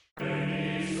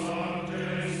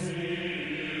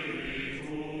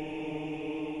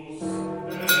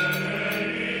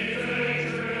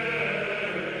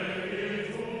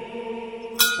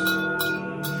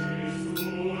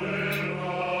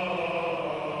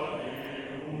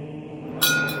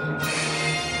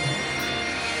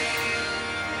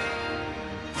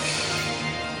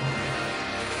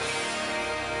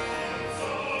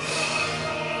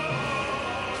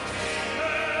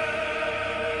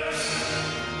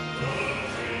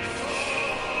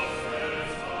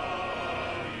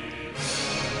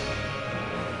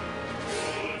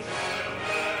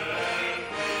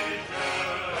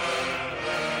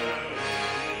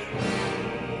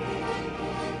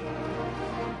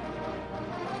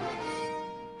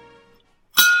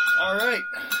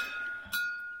right.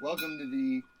 Welcome to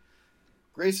the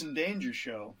Grace and Danger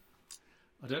show.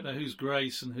 I don't know who's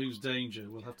Grace and who's Danger.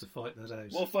 We'll have to fight that out.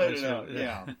 We'll fight it out.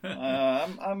 Yeah.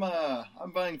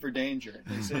 I'm vying for Danger.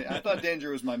 I thought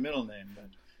Danger was my middle name, but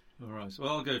all right. Well,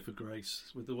 I'll go for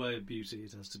Grace. With the way of beauty,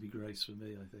 it has to be Grace for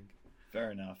me, I think.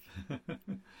 Fair enough.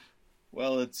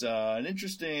 Well, it's an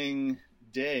interesting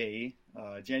day.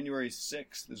 January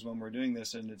 6th is when we're doing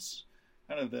this, and it's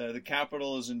kind of the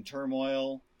Capitol is in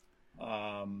turmoil.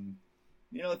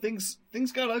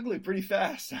 Things got ugly pretty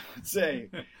fast, I would say.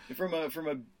 From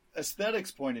a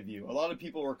aesthetics point of view, a lot of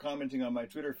people were commenting on my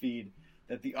Twitter feed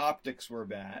that the optics were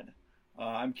bad.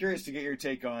 I'm curious to get your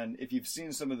take on if you've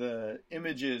seen some of the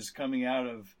images coming out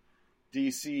of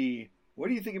DC. What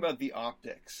do you think about the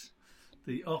optics?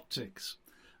 The optics.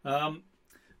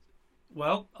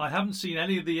 Well, I haven't seen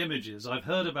any of the images. I've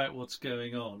heard about what's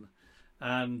going on,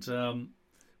 and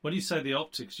when you say the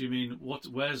optics, you mean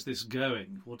where's this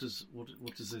going? What is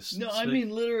this? No, I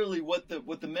mean literally what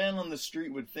the man on the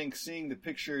street would think seeing the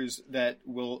pictures that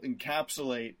will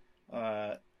encapsulate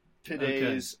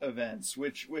today's events,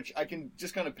 which I can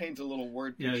just kind of paint a little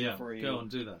word picture for you. Go on,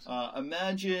 do that.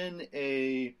 Imagine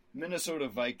a Minnesota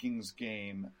Vikings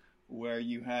game where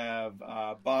you have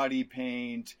body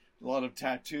paint, a lot of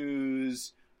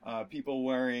tattoos, people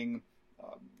wearing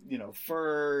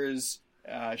furs.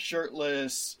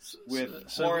 Shirtless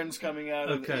with horns coming out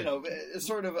of it's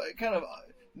sort of a kind of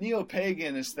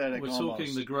neo-pagan aesthetic. We're almost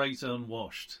talking the great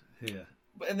unwashed here.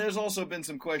 And there's also been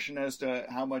some question as to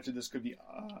how much of this could be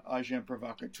agent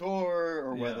provocateur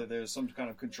or whether there's some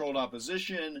kind of controlled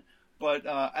opposition. But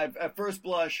at first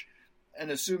blush,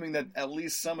 and assuming that at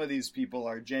least some of these people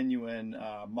are genuine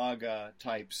MAGA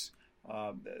types,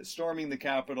 storming the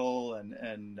Capitol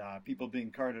and people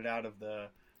being carted out of the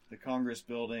Congress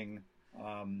building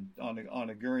on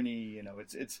a gurney,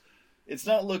 it's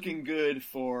not looking good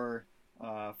for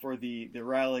the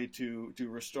rally to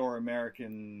restore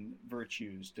American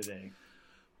virtues today.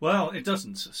 Well, it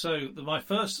doesn't. So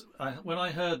when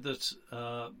I heard that,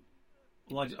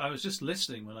 I was just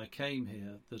listening when I came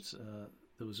here that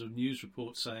there was a news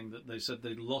report saying that they said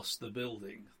they'd lost the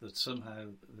building, that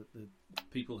somehow the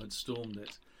people had stormed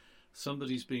it.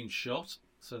 Somebody's been shot,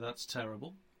 so that's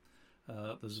terrible.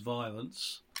 There's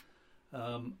violence.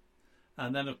 And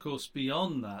then, of course,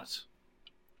 beyond that,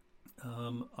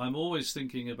 I'm always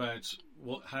thinking about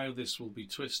how this will be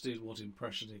twisted, what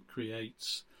impression it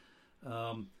creates.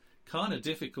 Kind of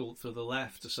difficult for the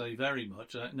left to say very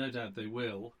much. No doubt they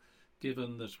will,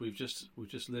 given that we've just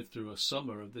lived through a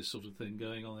summer of this sort of thing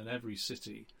going on in every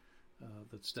city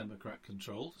that's Democrat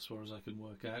controlled, as far as I can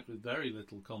work out, with very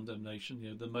little condemnation.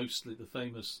 The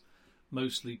famous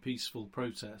mostly peaceful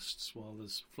protests while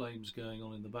there's flames going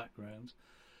on in the background.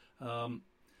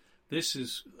 This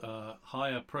is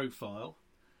higher profile,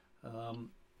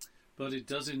 but it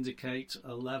does indicate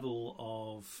a level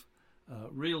of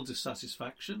real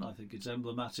dissatisfaction. I think it's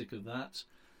emblematic of that.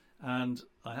 And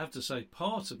I have to say,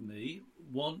 part of me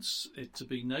wants it to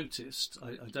be noticed.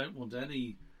 I don't want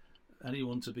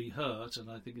anyone to be hurt, and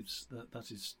I think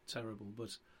that is terrible.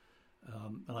 But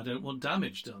and I don't want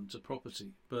damage done to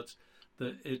property. But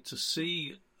to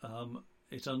see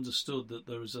it understood that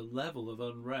there is a level of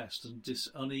unrest and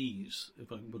unease,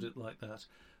 if I can put it like that,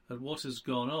 and what has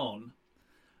gone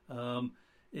on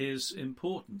is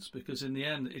important, because in the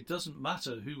end it doesn't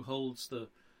matter who holds the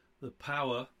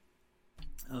power.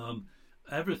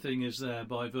 Everything is there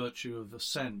by virtue of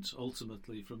assent,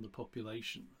 ultimately, from the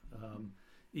population.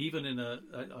 Even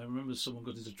I remember someone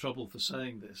got into trouble for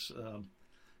saying this.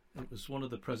 It was one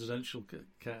of the presidential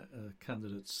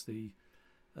candidates, the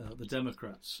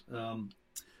Democrats,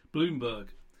 Bloomberg.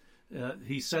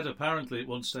 He said apparently at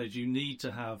one stage you need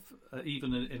to have,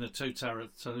 even in a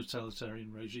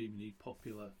totalitarian regime, you need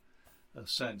popular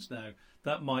assent. Now,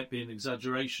 that might be an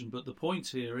exaggeration, but the point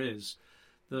here is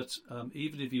that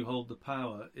even if you hold the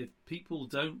power, if people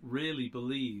don't really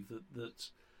believe that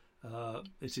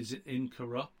it is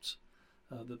incorrupt,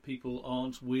 that people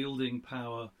aren't wielding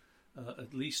power,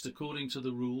 at least according to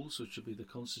the rules, which would be the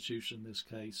Constitution in this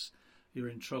case, you're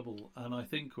in trouble. And I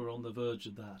think we're on the verge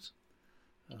of that.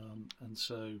 And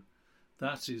so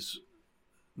that is,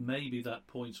 maybe that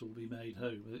point will be made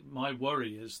home. My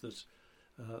worry is that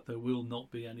there will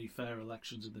not be any fair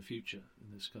elections in the future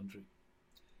in this country.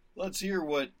 Let's hear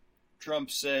what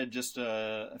Trump said just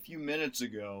a few minutes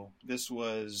ago. This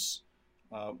was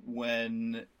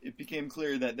when it became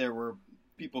clear that there were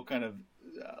people kind of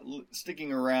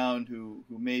sticking around who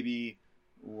maybe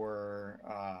were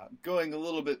going a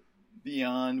little bit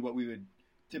beyond what we would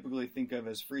typically think of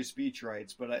as free speech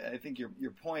rights. But I think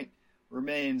your point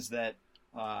remains that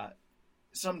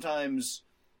sometimes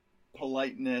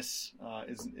politeness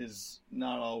is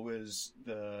not always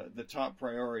the top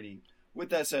priority. With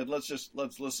that said,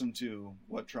 let's listen to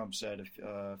what Trump said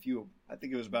I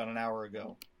think it was about an hour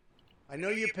ago. I know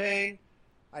your pain.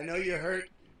 I know you're hurt.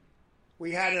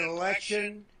 We had an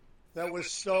election that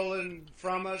was stolen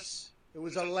from us. It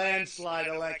was a landslide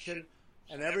election,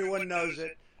 and everyone knows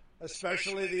it,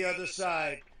 especially the other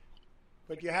side.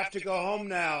 But you have to go home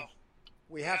now.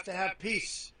 We have to have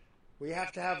peace. We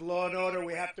have to have law and order.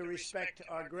 We have to respect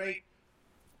our great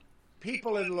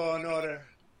people in law and order.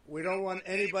 We don't want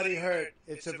anybody hurt.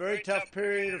 It's a very tough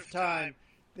period of time.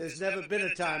 There's never been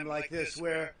a time like this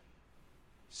where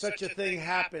such a thing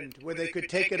happened, where they could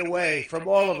take it away from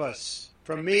all of us.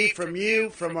 From me, from you,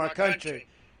 from our country.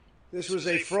 This was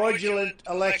a fraudulent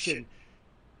election.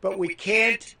 But we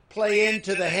can't play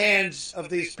into the hands of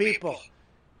these people.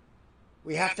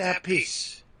 We have to have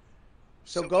peace.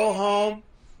 So go home.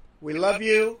 We love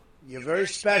you. You're very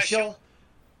special.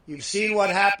 You've seen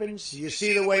what happens. You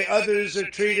see the way others are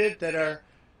treated that are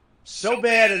so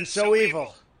bad and so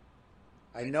evil.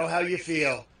 I know how you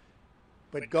feel.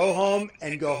 But go home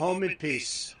and go home in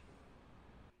peace.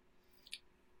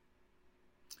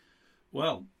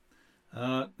 Well,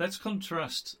 let's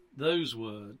contrast those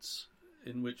words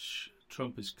in which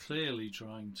Trump is clearly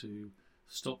trying to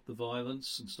stop the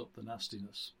violence and stop the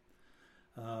nastiness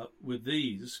with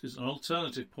these, because an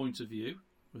alternative point of view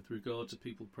with regard to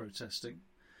people protesting.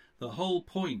 The whole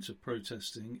point of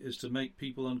protesting is to make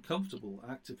people uncomfortable.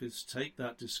 Activists take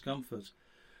that discomfort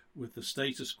with the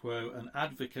status quo and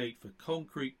advocate for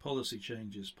concrete policy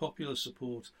changes. Popular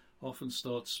support often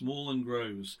starts small and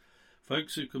grows.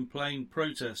 Folks who complain,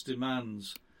 protest,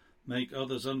 demands, make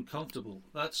others uncomfortable.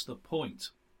 That's the point.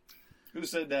 Who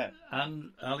said that?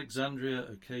 And Alexandria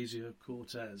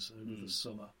Ocasio-Cortez over the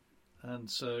summer. And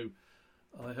so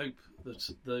I hope that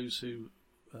those who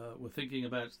were thinking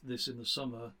about this in the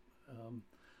summer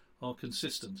are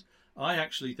consistent. I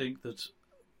actually think that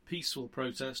peaceful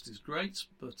protest is great,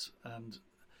 and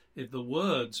if the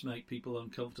words make people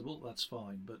uncomfortable, that's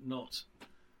fine, but not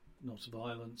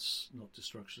violence, not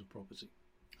destruction of property.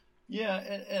 Yeah,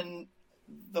 and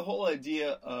the whole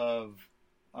idea of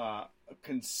a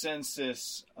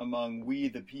consensus among we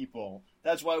the people,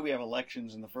 that's why we have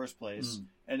elections in the first place.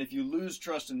 And if you lose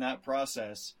trust in that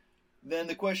process, then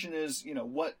the question is,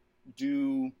 what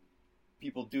do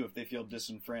people do if they feel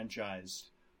disenfranchised?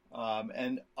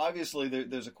 And obviously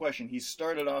there's a question. He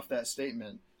started off that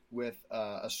statement with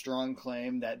a strong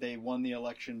claim that they won the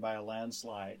election by a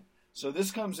landslide. So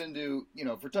this comes into,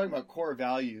 if we're talking about core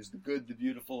values, the good, the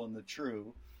beautiful, and the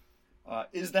true,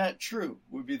 is that true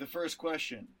would be the first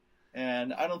question.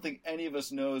 And I don't think any of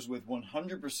us knows with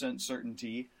 100%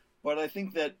 certainty, but I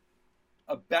think that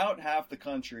about half the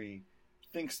country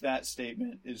thinks that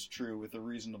statement is true with a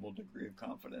reasonable degree of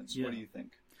confidence. Yeah. What do you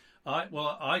think?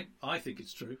 I think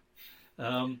it's true.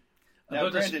 Now,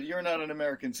 granted, you're not an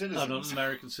American citizen. I'm not an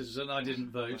American citizen. I didn't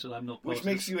vote, and I'm not. Which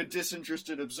makes you a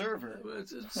disinterested observer.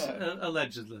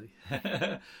 Allegedly.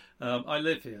 I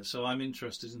live here, so I'm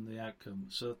interested in the outcome,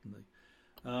 certainly.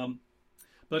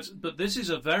 But this is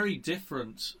a very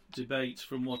different debate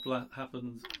from what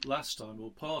happened last time,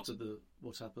 or part of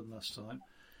what happened last time,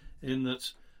 in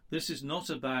that this is not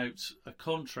about a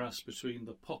contrast between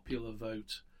the popular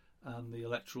vote and the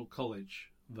Electoral College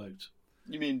vote.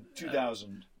 You mean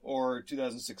 2000 or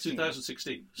 2016?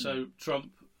 2016. So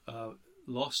Trump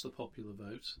lost the popular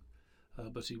vote,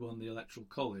 but he won the Electoral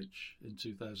College in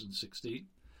 2016.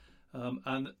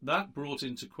 And that brought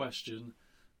into question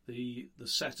the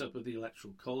setup of the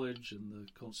Electoral College and the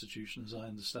Constitution, as I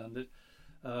understand it.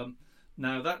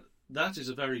 Now, that is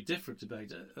a very different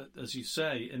debate. As you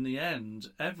say, in the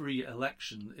end, every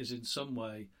election is in some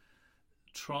way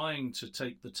trying to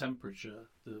take the temperature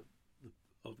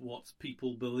of what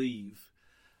people believe,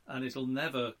 and it'll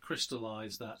never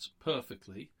crystallise that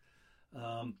perfectly.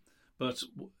 But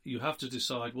you have to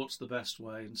decide what's the best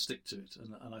way and stick to it.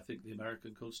 And I think the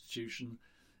American Constitution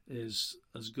is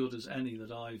as good as any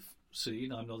that I've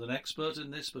seen. I'm not an expert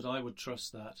in this, but I would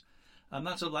trust that. And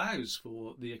that allows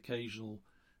for the occasional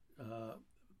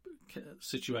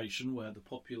situation where the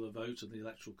popular vote and the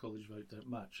Electoral College vote don't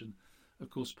match. And, of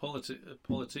course,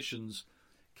 politicians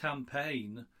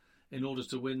campaign in order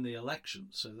to win the election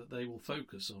so that they will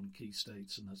focus on key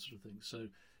states and that sort of thing. So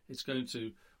it's going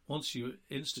to, once you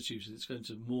institute it, it's going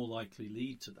to more likely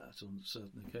lead to that on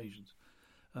certain occasions.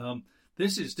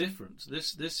 This is different.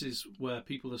 This is where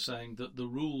people are saying that the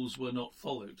rules were not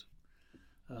followed.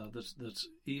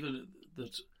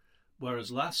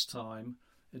 Whereas last time,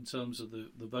 in terms of the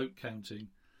vote counting,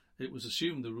 it was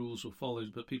assumed the rules were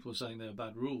followed, but people are saying they are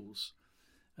bad rules.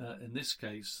 In this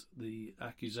case, the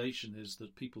accusation is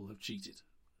that people have cheated,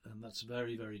 and that's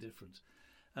very, very different.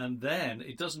 And then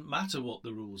it doesn't matter what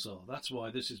the rules are. That's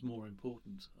why this is more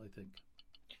important, I think.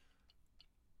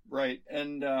 Right,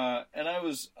 and I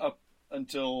was up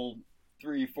until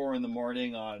 3-4 in the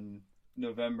morning on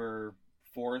November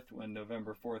 4th, when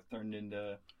November 4th turned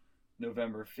into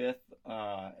November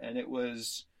 5th, and it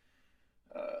was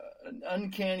an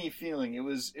uncanny feeling. It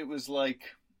was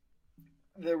like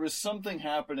there was something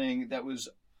happening that was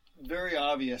very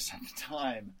obvious at the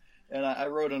time. And I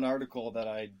wrote an article that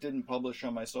I didn't publish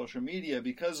on my social media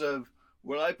because of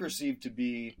what I perceive to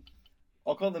be,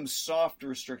 I'll call them soft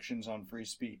restrictions on free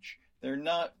speech. They're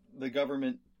not the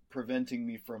government preventing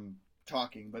me from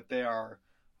talking, but they are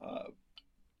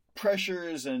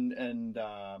pressures and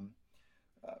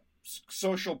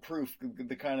social proof,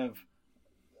 the kind of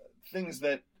things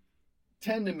that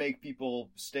tend to make people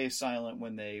stay silent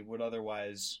when they would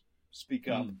otherwise speak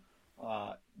up.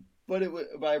 But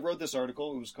I wrote this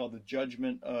article. It was called "The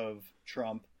Judgment of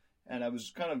Trump," and I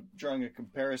was kind of drawing a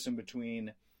comparison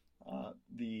between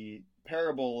the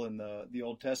parable in the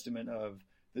Old Testament of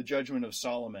the judgment of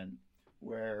Solomon,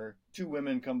 where two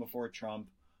women come before Trump,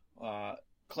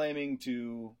 claiming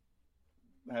to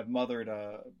have mothered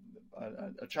a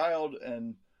child,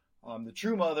 and the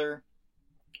true mother,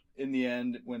 in the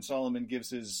end, when Solomon gives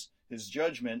his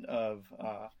judgment of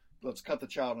let's cut the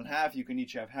child in half, you can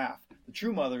each have half, the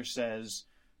true mother says,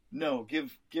 no,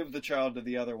 give the child to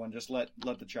the other one, just let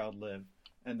the child live.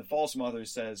 And the false mother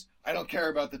says, I don't care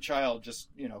about the child, just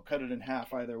cut it in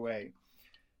half either way.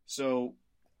 So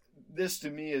this to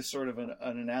me is sort of an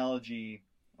analogy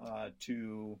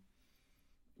to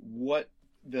what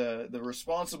the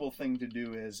responsible thing to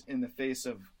do is in the face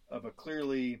of a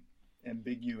clearly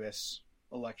ambiguous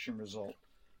election result,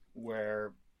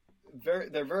 where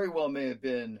there very well may have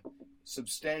been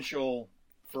substantial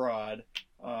fraud,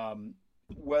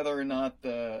 whether or not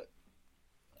the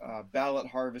ballot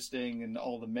harvesting and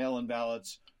all the mail-in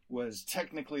ballots was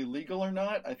technically legal or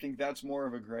not. I think that's more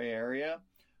of a gray area,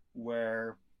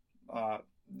 where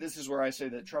this is where I say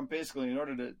that Trump basically, in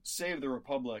order to save the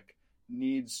republic,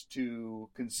 needs to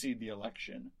concede the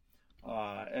election.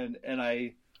 And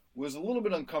I was a little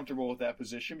bit uncomfortable with that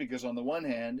position because, on the one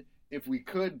hand, if we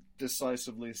could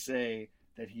decisively say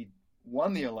that he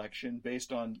won the election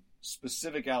based on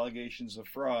specific allegations of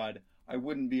fraud, I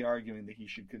wouldn't be arguing that he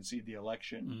should concede the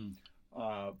election.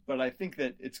 But I think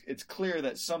that it's clear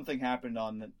that something happened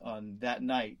on that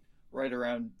night, right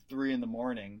around 3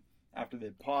 a.m, after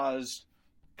they paused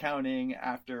counting,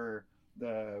 after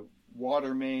the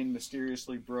water main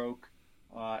mysteriously broke,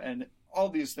 and all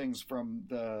these things from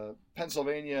the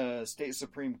Pennsylvania State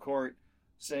Supreme Court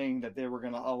saying that they were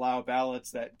going to allow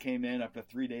ballots that came in up to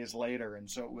 3 days later. And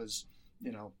so it was,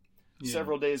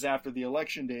 several days after the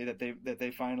election day that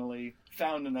they finally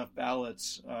found enough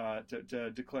ballots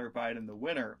to declare Biden the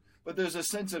winner. But there's a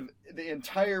sense of the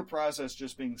entire process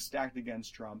just being stacked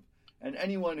against Trump. And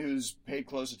anyone who's paid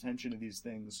close attention to these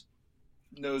things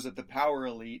knows that the power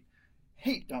elite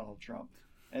hate Donald Trump.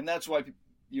 And that's why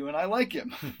you and I like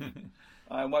him,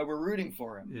 and why we're rooting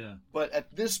for him. Yeah. But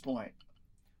at this point,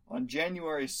 on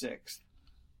January 6th,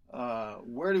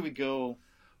 where do we go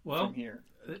from here?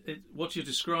 What you're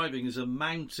describing is a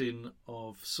mountain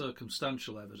of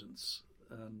circumstantial evidence,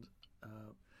 and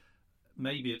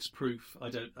maybe it's proof. I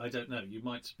don't know. You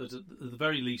might, but at the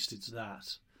very least, it's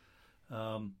that,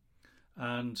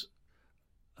 and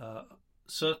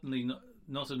certainly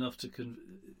not enough to.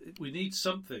 We need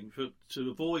something to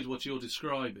avoid what you're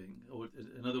describing, or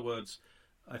in other words,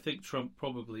 I think Trump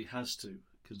probably has to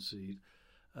concede.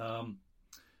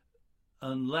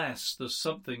 Unless there's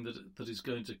something that is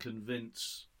going to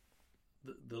convince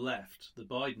the left, the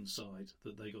Biden side,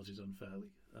 that they got it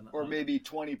unfairly. Or maybe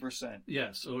 20%.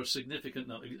 Yes, or a significant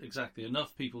number, exactly.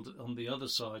 Enough people on the other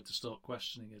side to start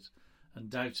questioning it and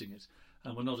doubting it.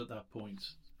 And we're not at that point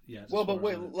yet. Well, but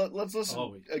wait, let's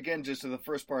listen again just to the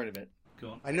first part of it. Go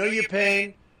on. I know your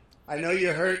pain. I know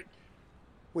you're hurt.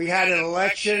 We had an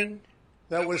election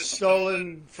that was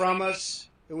stolen from us.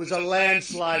 It was a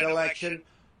landslide election,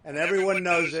 and everyone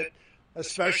knows it,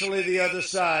 especially the other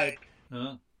side.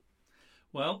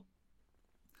 Well,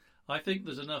 I think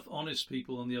there's enough honest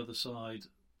people on the other side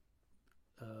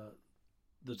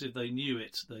that if they knew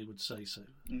it, they would say so.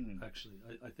 Mm-hmm. Actually,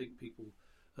 I think people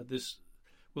at this...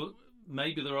 Well,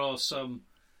 maybe there are some...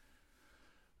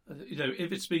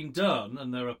 if it's being done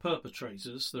and there are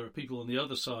perpetrators, there are people on the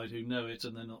other side who know it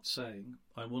and they're not saying.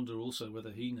 I wonder also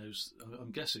whether he knows...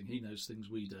 I'm guessing he knows things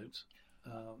we don't.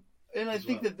 And I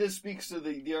think that this speaks to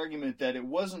the argument that it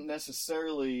wasn't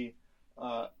necessarily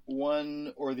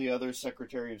one or the other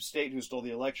Secretary of State who stole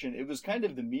the election. It was kind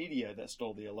of the media that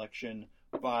stole the election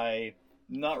by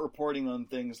not reporting on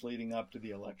things leading up to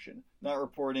the election, not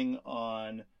reporting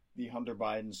on the Hunter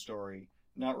Biden story,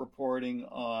 not reporting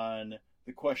on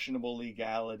the questionable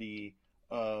legality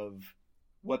of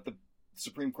what the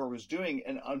Supreme Court was doing.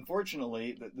 And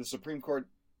unfortunately, the Supreme Court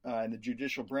and the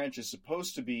judicial branch is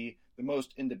supposed to be the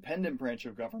most independent branch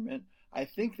of government. I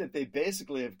think that they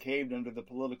basically have caved under the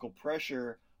political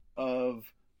pressure of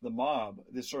the mob,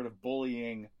 this sort of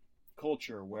bullying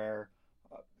culture where,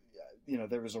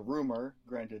 there was a rumor,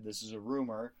 granted this is a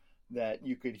rumor, that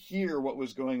you could hear what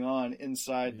was going on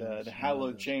inside the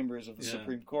hallowed chambers of the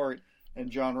Supreme Court, and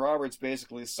John Roberts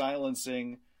basically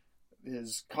silencing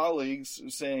his colleagues,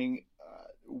 saying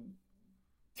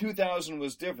 2000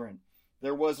 was different.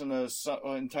 There wasn't an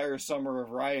entire summer of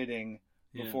rioting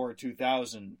before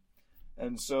 2000.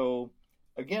 And so,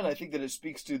 again, I think that it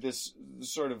speaks to this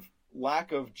sort of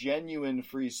lack of genuine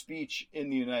free speech in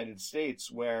the United States,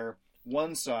 where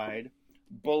one side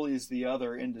bullies the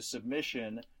other into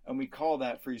submission, and we call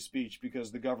that free speech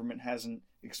because the government hasn't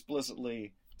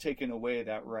explicitly taken away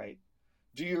that right.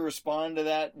 Do you respond to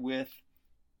that with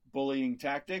bullying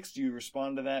tactics? Do you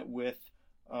respond to that with,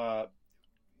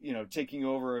 taking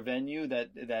over a venue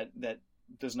that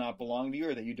does not belong to you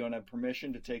or that you don't have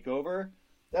permission to take over?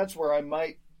 That's where I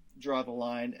might draw the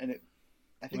line, and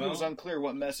I think it was unclear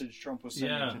what message Trump was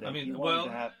sending today.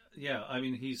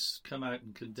 He's come out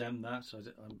and condemned that.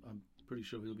 I'm pretty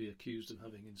sure he'll be accused of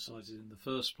having incited in the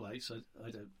first place.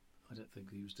 I don't think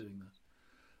he was doing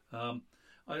that.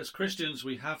 As Christians,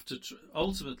 we have to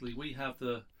ultimately we have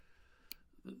to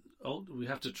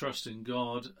trust in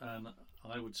God, and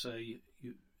I would say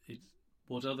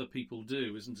what other people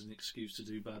do isn't an excuse to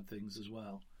do bad things as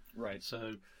well. Right.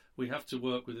 So we have to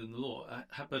work within the law.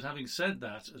 But having said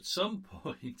that, at some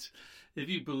point, if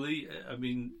you believe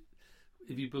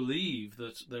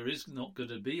that there is not going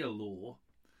to be a law,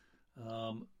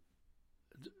 and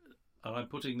I'm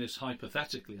putting this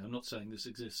hypothetically, I'm not saying this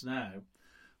exists now,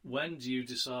 when do you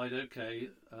decide, okay,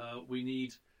 we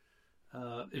need,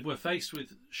 if we're faced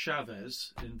with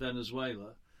Chavez in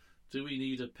Venezuela, do we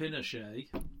need a Pinochet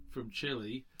from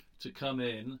Chile to come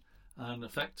in and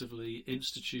effectively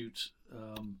institute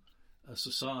a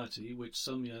society which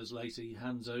some years later he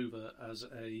hands over as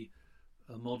a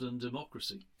modern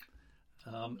democracy?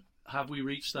 Have we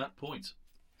reached that point?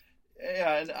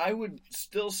 Yeah, and I would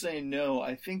still say no.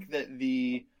 I think that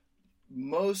the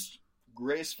most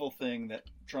graceful thing that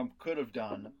Trump could have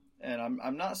done, and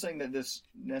I'm not saying that this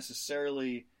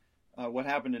necessarily, what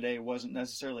happened today wasn't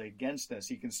necessarily against this.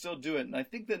 He can still do it, and I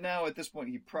think that now at this point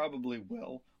he probably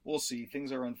will. We'll see.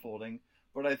 Things are unfolding.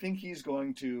 But I think he's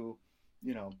going to,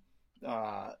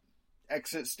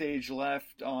 exit stage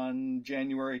left on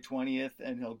January 20th,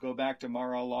 and he'll go back to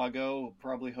Mar-a-Lago,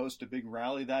 probably host a big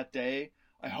rally that day.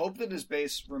 I hope that his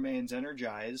base remains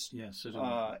energized. Yes,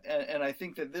 and I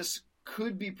think that this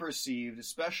could be perceived,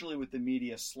 especially with the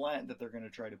media slant that they're going to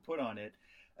try to put on it,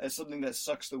 as something that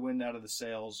sucks the wind out of the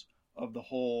sails of the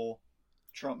whole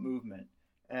Trump movement.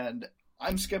 And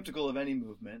I'm skeptical of any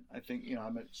movement. I think,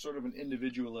 I'm sort of an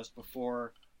individualist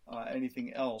before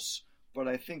anything else. But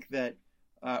I think that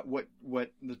what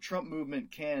the Trump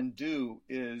movement can do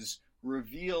is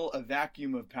reveal a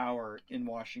vacuum of power in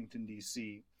Washington,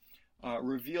 D.C.,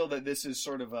 reveal that this is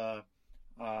sort of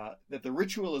that the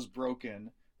ritual is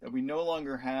broken, that we no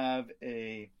longer have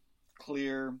a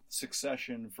clear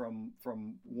succession from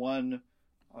one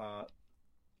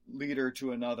leader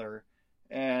to another,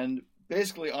 and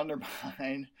basically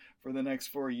undermine for the next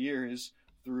 4 years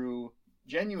through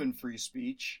genuine free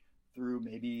speech, through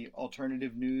maybe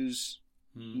alternative news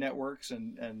networks,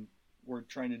 and we're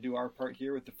trying to do our part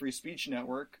here with the Free Speech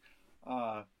Network,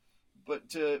 but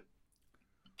to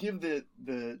give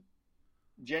the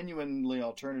genuinely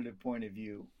alternative point of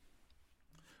view.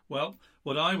 Well,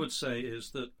 what I would say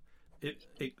is that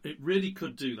it really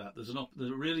could do that.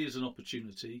 There really is an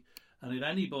opportunity, and if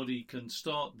anybody can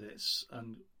start this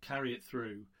and carry it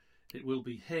through, it will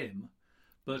be him.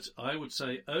 But I would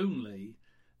say only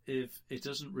if it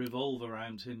doesn't revolve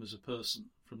around him as a person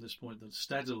from this point, that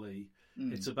steadily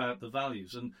it's about the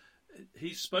values. And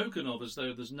he's spoken of as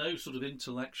though there's no sort of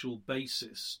intellectual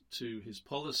basis to his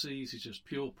policies. He's just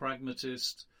pure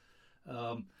pragmatist.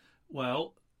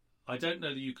 Well, I don't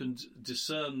know that you can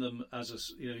discern them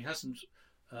as he hasn't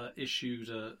issued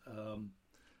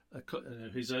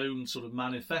his own sort of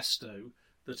manifesto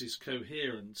that is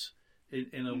coherent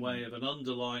in a way of an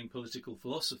underlying political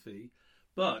philosophy.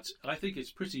 But I think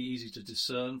it's pretty easy to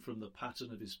discern from the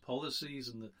pattern of his policies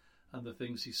and the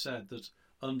things he said that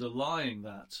underlying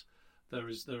that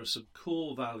there are some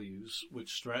core values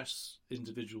which stress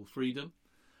individual freedom,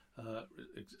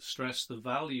 stress the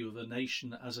value of a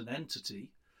nation as an entity,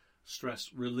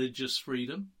 stress religious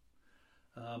freedom,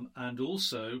 and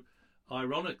also,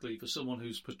 ironically, for someone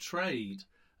who's portrayed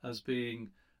as being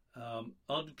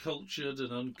uncultured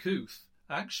and uncouth,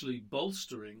 actually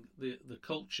bolstering the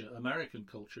culture, American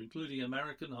culture, including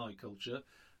American high culture.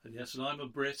 And yes, and I'm a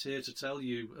Brit here to tell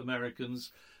you,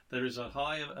 Americans, there is a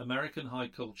high American high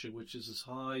culture which is as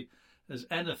high as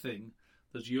anything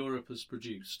that Europe has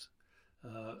produced.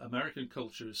 American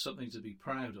culture is something to be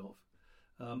proud of,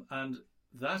 and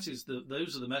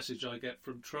those are the message I get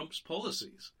from Trump's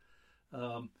policies,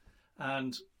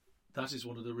 and that is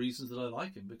one of the reasons that I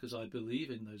like him, because I believe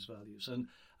in those values. And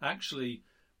actually,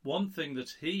 one thing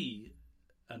that he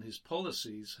and his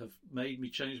policies have made me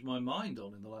change my mind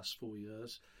on in the last 4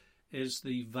 years is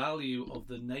the value of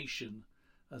the nation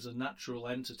as a natural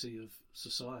entity of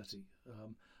society.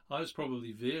 I was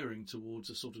probably veering towards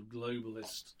a sort of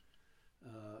globalist,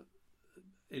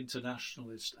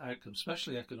 internationalist outcome,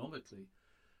 especially economically.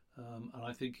 And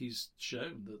I think he's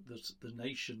shown that the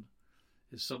nation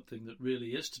is something that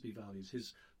really is to be valued.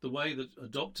 The way that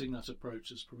adopting that approach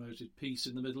has promoted peace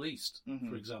in the Middle East,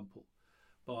 for example,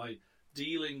 by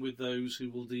dealing with those who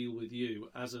will deal with you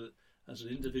as an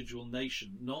individual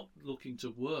nation, not looking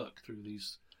to work through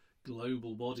these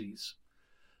global bodies.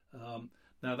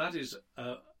 Now that is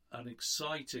an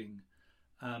exciting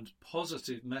and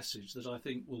positive message that I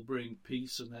think will bring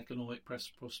peace and economic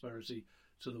prosperity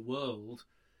to the world.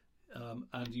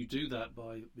 And you do that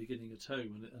by beginning at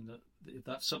home, and if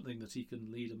that's something that he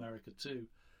can lead America to,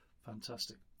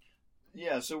 fantastic.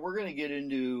 Yeah, so we're going to get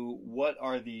into what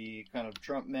are the kind of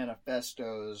Trump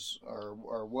manifestos,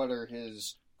 or what are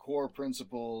his core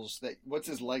principles, what's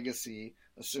his legacy,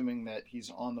 assuming that he's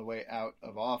on the way out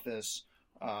of office,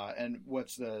 and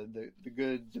what's the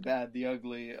good, the bad, the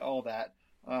ugly, all that.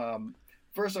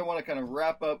 First, I want to kind of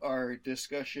wrap up our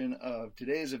discussion of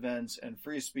today's events and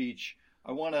free speech.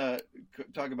 I want to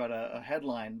talk about a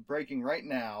headline breaking right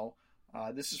now.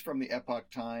 This is from the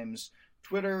Epoch Times.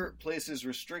 Twitter places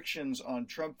restrictions on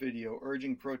Trump video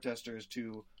urging protesters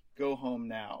to go home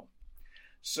now.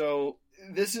 So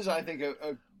this is, I think,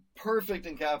 a perfect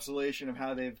encapsulation of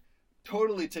how they've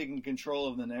totally taken control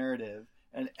of the narrative,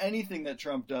 and anything that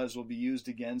Trump does will be used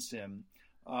against him.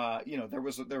 There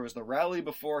was the rally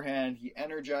beforehand. He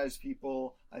energized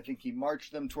people. I think he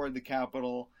marched them toward the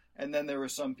Capitol. And then there were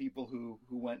some people who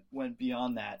went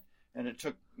beyond that, and it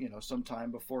took some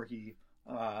time before he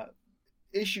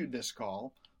issued this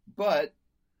call. But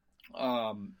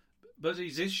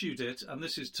he's issued it, and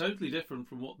this is totally different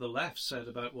from what the left said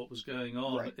about what was going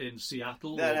on in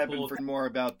Seattle. That happened for more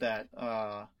about that.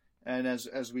 And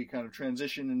as we kind of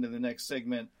transition into the next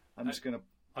segment, there was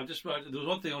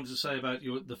one thing I wanted to say about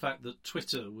the fact that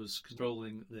Twitter was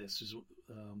controlling this is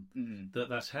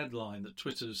that headline that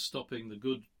Twitter is stopping the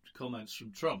good comments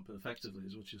from Trump, effectively,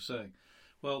 is what you're saying.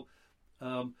 Well,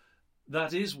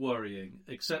 that is worrying,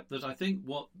 except that I think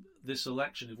what this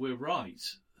election, if we're right,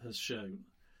 has shown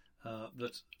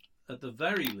that at the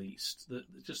very least, that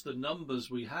just the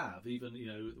numbers we have, even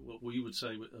what we would say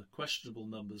are questionable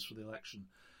numbers for the election,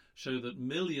 show that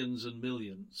millions and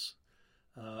millions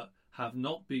have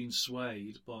not been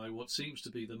swayed by what seems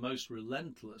to be the most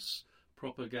relentless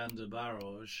propaganda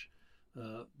barrage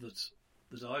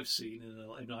that I've seen.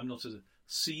 I'm not a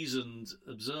seasoned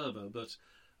observer, but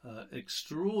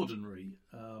extraordinary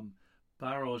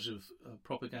barrage of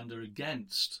propaganda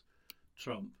against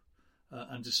Trump.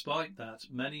 And despite that,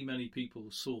 many, many people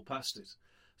saw past it.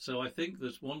 So I think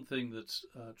that one thing that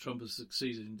Trump has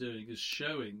succeeded in doing is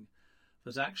showing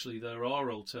that actually there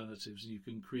are alternatives, and you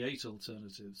can create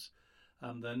alternatives,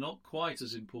 and they're not quite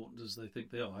as important as they think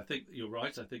they are. I think you're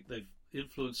right. I think they've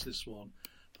influenced this one,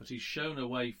 but he's shown a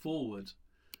way forward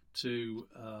to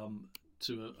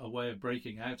a way of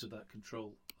breaking out of that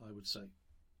control, I would say.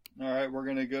 All right, we're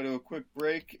going to go to a quick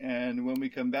break, and when we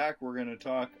come back, we're going to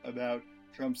talk about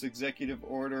Trump's executive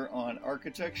order on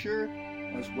architecture,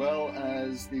 as well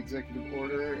as the executive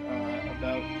order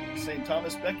about St.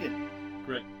 Thomas Beckett.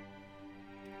 Great.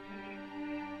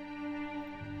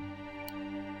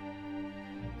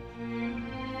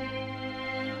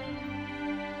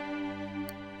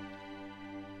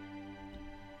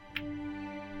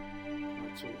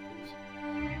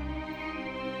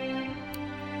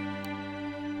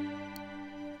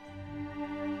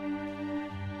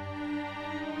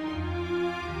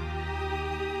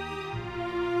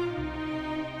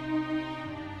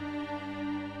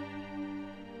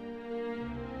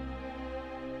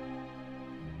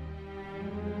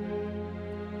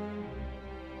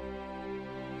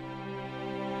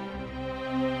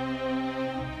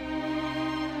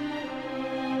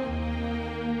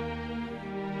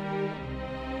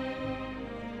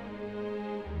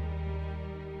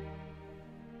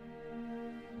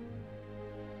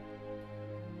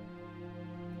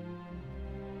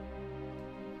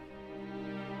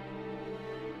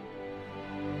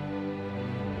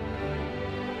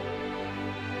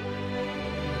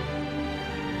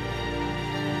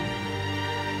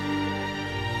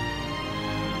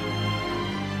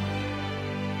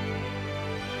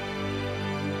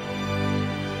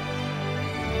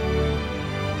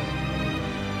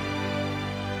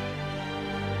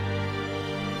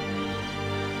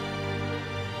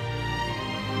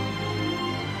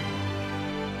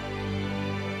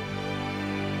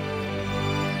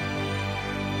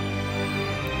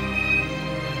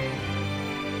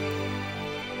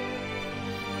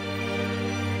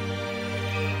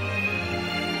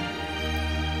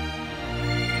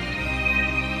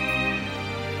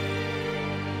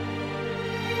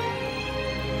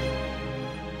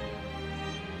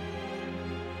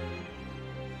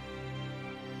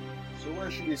 where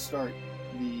should we start?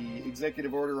 The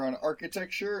executive order on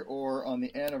architecture or on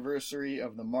the anniversary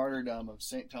of the martyrdom of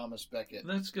St. Thomas Beckett?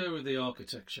 Let's go with the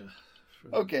architecture.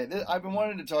 Okay, I've been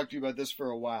wanting to talk to you about this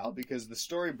for a while because the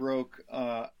story broke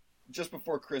just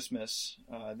before Christmas.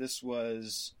 This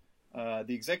was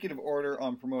the executive order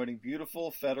on promoting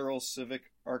beautiful federal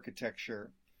civic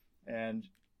architecture. And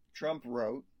Trump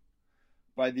wrote,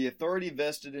 "By the authority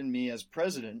vested in me as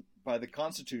president, by the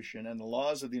Constitution and the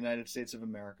laws of the United States of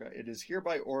America, it is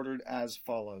hereby ordered as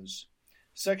follows.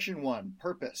 Section 1.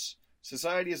 Purpose.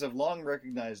 Societies have long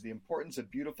recognized the importance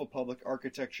of beautiful public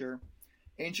architecture.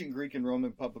 Ancient Greek and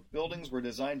Roman public buildings were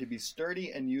designed to be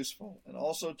sturdy and useful, and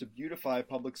also to beautify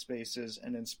public spaces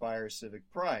and inspire civic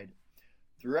pride.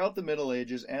 Throughout the Middle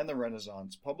Ages and the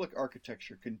Renaissance, public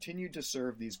architecture continued to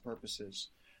serve these purposes.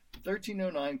 The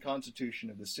 1309 Constitution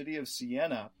of the City of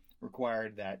Siena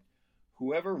required that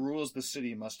whoever rules the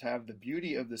city must have the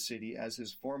beauty of the city as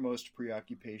his foremost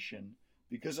preoccupation,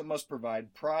 because it must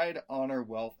provide pride, honor,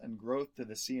 wealth, and growth to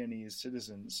the Sienese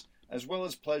citizens, as well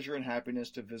as pleasure and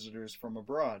happiness to visitors from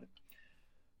abroad."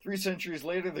 3 centuries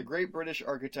later, the great British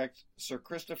architect Sir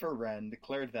Christopher Wren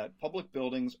declared that public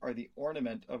buildings are the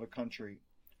ornament of a country.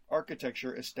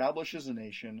 Architecture establishes a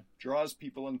nation, draws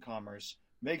people and commerce,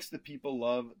 makes the people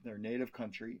love their native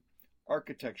country.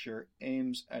 Architecture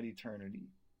aims at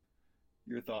eternity.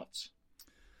 Your thoughts?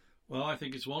 Well, I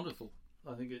think it's wonderful.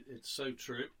 I think it's so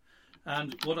true.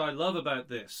 And what I love about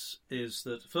this is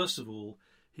that, first of all,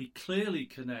 he clearly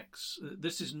connects.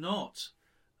 This is not,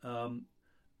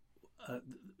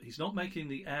 he's not making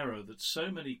the error that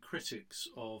so many critics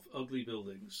of ugly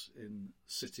buildings in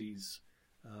cities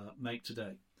make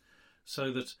today.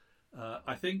 So that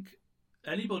I think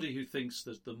anybody who thinks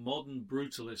that the modern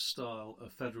brutalist style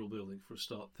of federal building, for a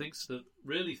start,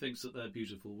 really thinks that they're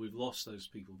beautiful, we've lost those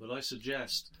people. But I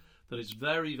suggest that it's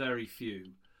very, very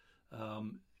few,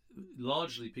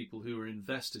 largely people who are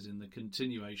invested in the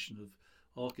continuation of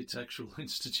architectural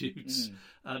institutes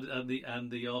and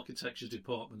the architecture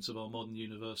departments of our modern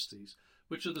universities,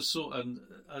 which are the sort, and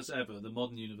as ever, the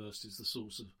modern university is the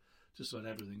source of just about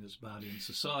everything that's bad in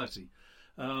society.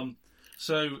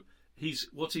 So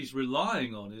what he's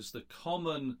relying on is the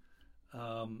common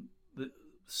the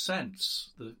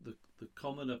sense, the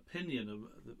common opinion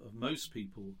of most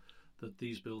people that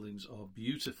these buildings are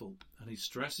beautiful, and he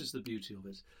stresses the beauty of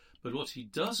it. But what he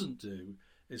doesn't do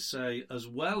is say, as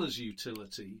well as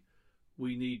utility,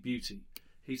 we need beauty.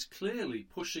 He's clearly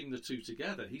pushing the two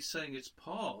together. He's saying it's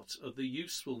part of the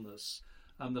usefulness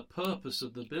and the purpose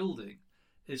of the building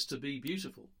is to be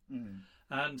beautiful.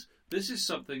 And this is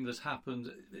something that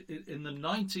happened in the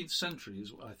 19th century.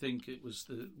 I think it was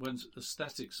when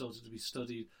aesthetics started to be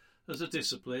studied as a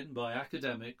discipline by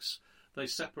academics. They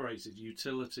separated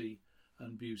utility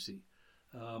and beauty.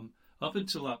 Up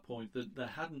until that point, there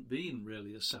hadn't been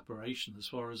really a separation, as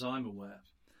far as I'm aware.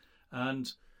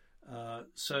 And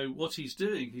so what he's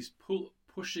doing, he's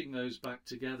pushing those back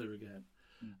together again.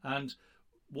 And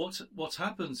what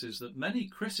happens is that many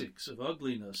critics of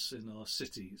ugliness in our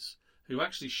cities, who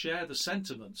actually share the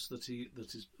sentiments that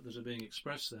are being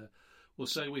expressed there, will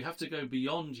say we have to go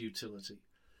beyond utility.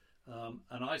 And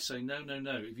I say no.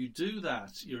 If you do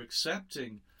that, you're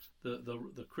accepting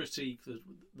the critique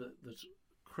that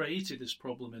created this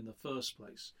problem in the first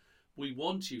place. We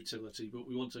want utility, but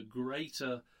we want a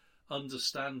greater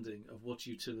understanding of what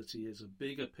utility is, a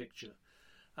bigger picture.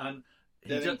 And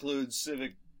that includes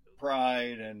civic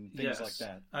pride and things like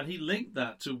that. And he linked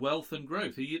that to wealth and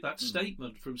growth. That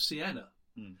statement from Siena.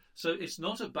 So it's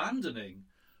not abandoning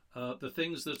the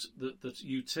things that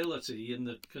utility in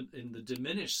the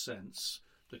diminished sense,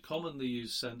 the commonly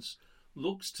used sense,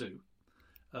 looks to.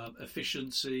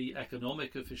 Efficiency,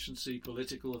 economic efficiency,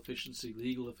 political efficiency,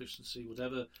 legal efficiency,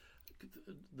 whatever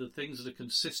the things that are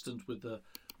consistent with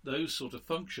those sort of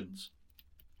functions.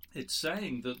 It's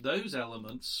saying that those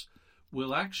elements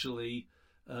will actually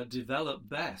develop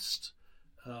best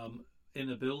in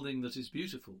a building that is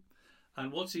beautiful.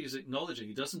 And what he is acknowledging,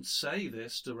 he doesn't say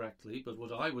this directly, but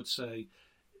what I would say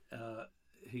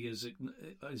he is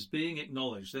being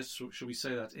acknowledged, shall we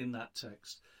say that in that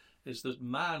text, is that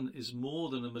man is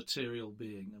more than a material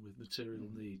being and with material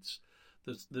needs.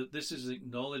 That this is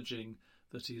acknowledging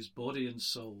that he is body and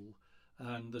soul,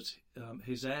 and that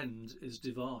his end is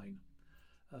divine.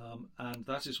 And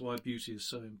that is why beauty is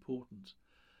so important.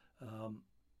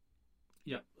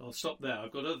 I'll stop there.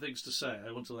 I've got other things to say.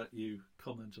 I want to let you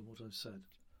comment on what I've said.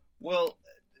 Well,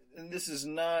 this has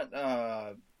not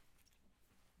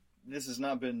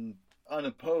been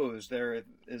unopposed. There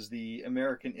is the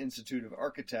American Institute of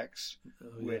Architects,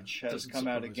 which has come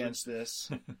out against this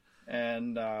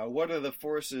And what are the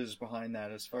forces behind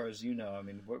that, as far as you know? I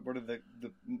mean, what are the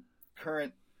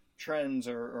current trends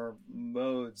or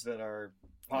modes that are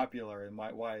popular, and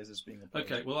why is this being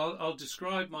opposed? Okay, well, I'll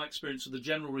describe my experience of the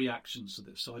general reactions to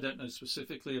this. So I don't know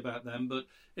specifically about them, but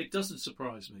it doesn't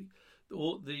surprise me.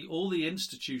 All the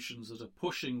institutions that are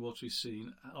pushing what we've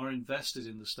seen are invested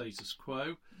in the status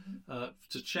quo.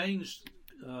 To change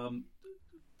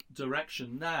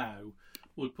direction now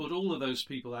would put all of those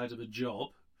people out of a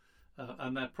job,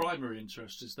 and their primary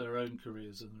interest is their own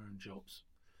careers and their own jobs,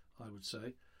 I would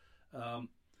say.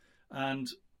 And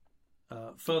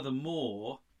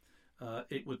furthermore,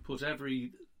 it would put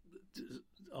every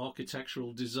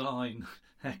architectural design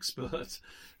expert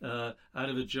out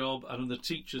of a job, and the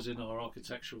teachers in our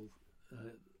architectural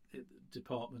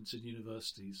departments in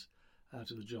universities out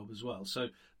of a job as well. So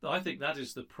I think that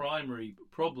is the primary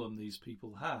problem these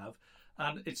people have.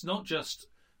 And it's not just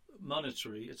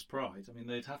monetary, it's pride. I mean,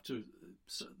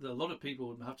 a lot of people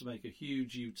would have to make a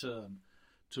huge U-turn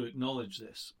to acknowledge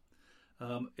this.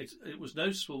 It was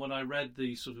noticeable when I read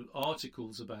the sort of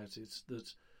articles about it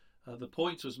that the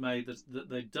point was made that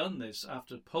they'd done this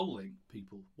after polling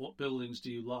people. What buildings do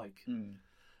you like?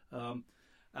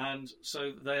 And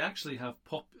so they actually have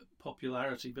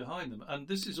popularity behind them. And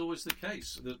this is always the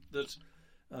case, that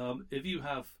if you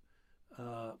have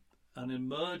an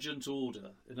emergent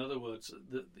order, in other words,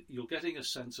 that you're getting a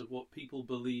sense of what people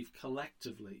believe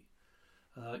collectively,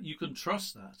 you can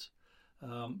trust that.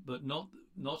 But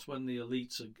not when the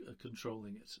elites are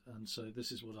controlling it, and so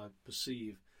this is what I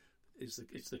perceive it's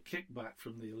the kickback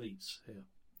from the elites here.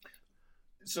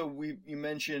 So you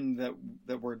mentioned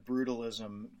that word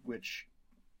brutalism, which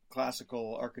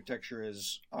classical architecture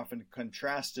is often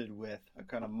contrasted with a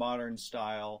kind of modern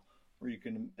style, where you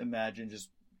can imagine just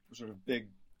sort of big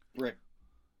brick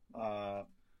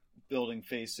building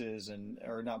faces,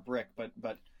 or not brick, but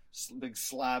big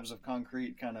slabs of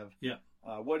concrete, kind of. Yeah.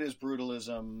 What is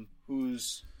brutalism? Who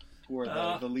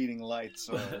are the leading lights?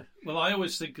 Well, I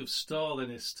always think of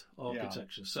Stalinist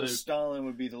architecture. Yeah. So Stalin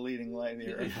would be the leading light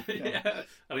here. Yeah,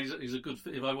 and he's a good.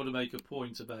 If I want to make a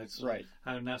point about right.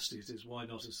 how nasty it is, why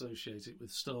not associate it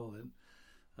with Stalin?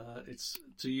 It's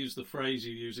to use the phrase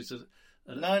you use. It's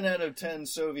 9 out of 10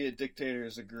 Soviet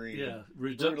dictators agree. Yeah,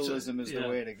 brutalism is the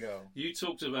way to go. You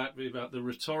talked about the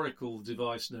rhetorical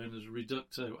device known as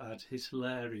reducto ad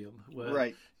Hitlerium,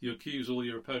 where you accuse all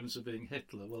your opponents of being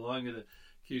Hitler. Well, I'm going to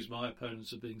accuse my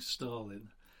opponents of being Stalin.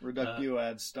 Reductio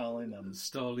ad Stalinum.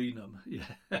 Stalinum,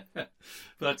 yeah.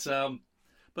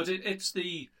 But it's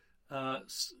the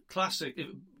classic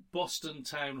Boston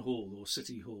Town Hall or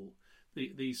City Hall.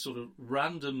 The sort of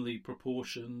randomly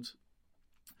proportioned.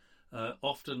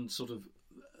 Often sort of,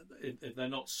 if they're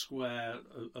not square,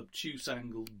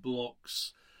 obtuse-angled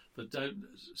blocks that don't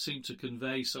seem to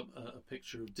convey a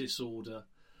picture of disorder.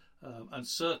 And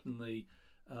certainly,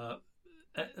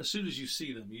 as soon as you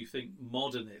see them, you think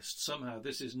modernist. Somehow,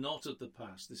 this is not of the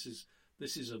past. This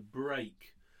is a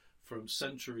break from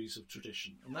centuries of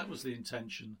tradition. And that was the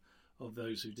intention of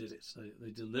those who did it.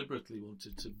 They deliberately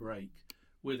wanted to break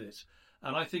with it.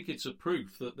 And I think it's a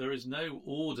proof that there is no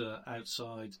order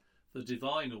outside the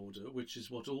divine order, which is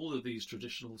what all of these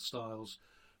traditional styles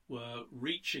were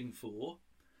reaching for,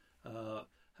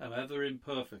 however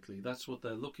imperfectly. That's what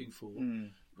they're looking for.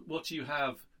 What you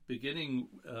have beginning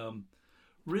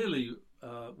really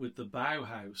with the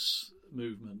Bauhaus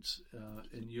movement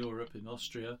in Europe, in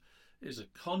Austria, is a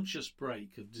conscious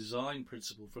break of design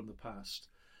principle from the past.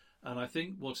 And I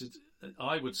think what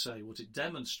it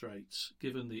demonstrates,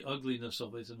 given the ugliness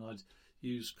of it, and I'd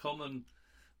use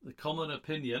the common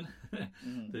opinion,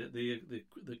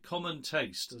 the common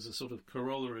taste as a sort of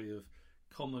corollary of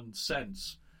common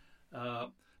sense,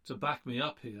 to back me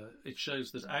up here, it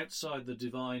shows that outside the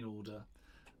divine order,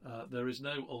 there is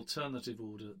no alternative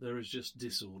order, there is just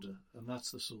disorder, and that's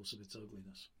the source of its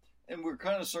ugliness. And we're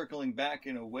kind of circling back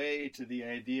in a way to the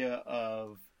idea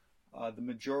of the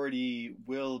majority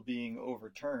will being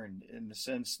overturned, in the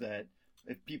sense that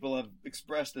if people have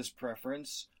expressed this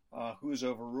preference, who's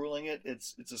overruling it?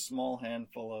 It's a small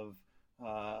handful of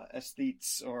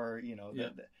aesthetes, or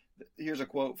here's a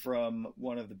quote from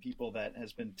one of the people that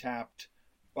has been tapped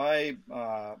by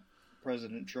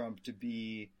President Trump to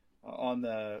be on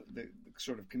the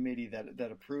sort of committee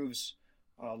that approves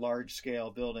large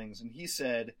scale buildings, and he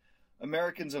said,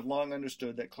 "Americans have long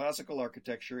understood that classical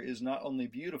architecture is not only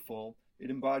beautiful, it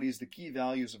embodies the key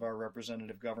values of our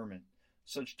representative government.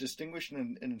 Such distinguished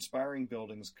and inspiring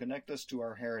buildings connect us to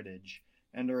our heritage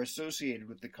and are associated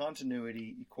with the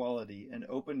continuity, equality, and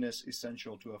openness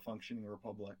essential to a functioning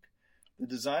republic. The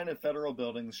design of federal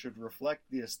buildings should reflect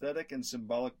the aesthetic and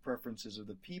symbolic preferences of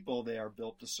the people they are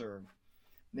built to serve,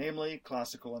 namely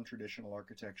classical and traditional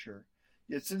architecture.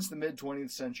 Yet since the mid-20th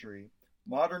century,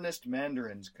 modernist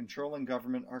mandarins controlling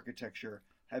government architecture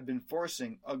have been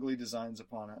forcing ugly designs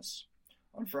upon us.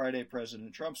 On Friday,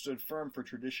 President Trump stood firm for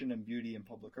tradition and beauty in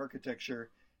public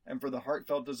architecture and for the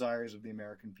heartfelt desires of the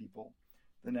American people.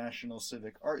 The National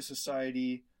Civic Art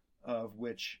Society, of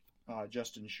which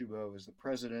Justin Shubo is the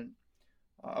president,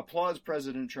 applauds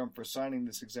President Trump for signing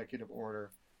this executive order,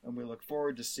 and we look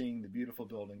forward to seeing the beautiful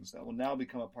buildings that will now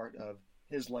become a part of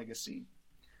his legacy.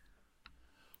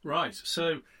 Right.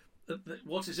 So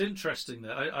what is interesting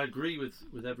there, I agree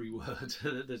with every word.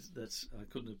 That's I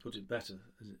couldn't have put it better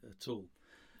at all.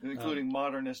 Including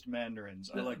modernist mandarins.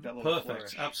 I like that little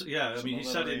perfect. flourish. Absolutely. Yeah. I mean, he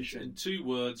said in 2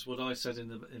 words what I said in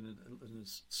a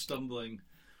stumbling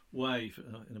way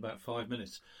in about 5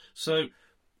 minutes. So,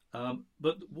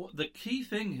 but the key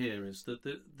thing here is that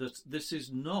this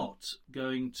is not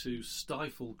going to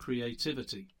stifle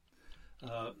creativity.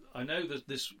 I know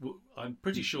that I'm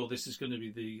pretty sure this is going to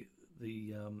be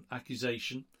the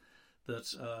accusation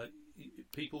that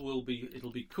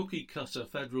it'll be cookie cutter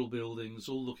federal buildings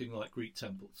all looking like Greek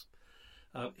temples.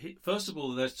 First of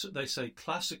all, they say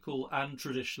classical and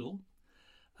traditional,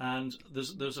 and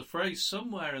there's a phrase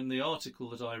somewhere in the article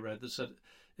that I read that said,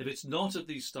 if it's not of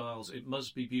these styles, it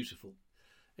must be beautiful.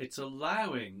 It's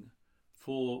allowing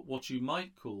for what you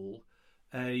might call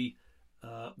the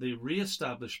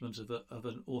re-establishment of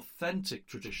an authentic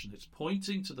tradition. It's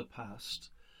pointing to the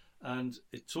past, and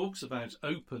it talks about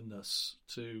openness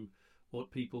to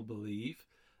what people believe.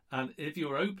 And if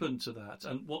you're open to that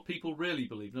and what people really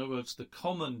believe, in other words, the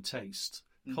common taste,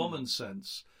 common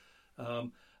sense,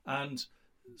 and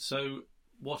so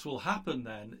what will happen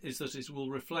then is that it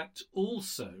will reflect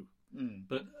also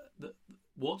but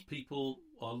what people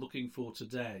are looking for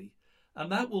today.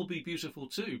 And that will be beautiful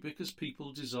too, because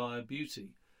people desire beauty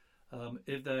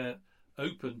if they're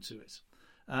open to it.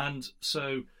 And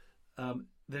so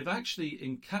they've actually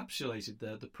encapsulated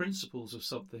there the principles of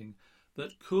something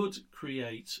that could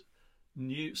create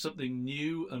something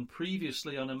new and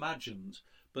previously unimagined,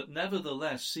 but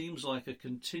nevertheless seems like a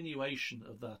continuation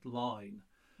of that line.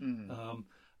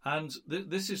 And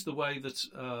this is the way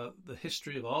that the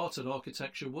history of art and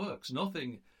architecture works.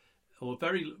 Nothing, or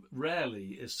very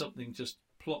rarely, is something just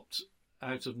plopped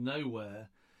out of nowhere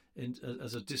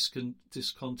as a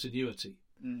discontinuity.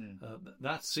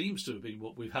 That seems to have been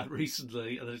what we've had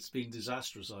recently, and it's been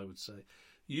disastrous, I would say.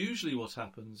 Usually what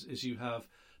happens is you have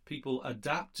people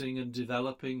adapting and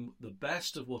developing the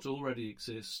best of what already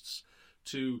exists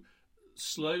to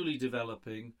slowly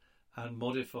developing and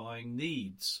modifying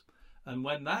needs. And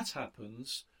when that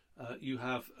happens, you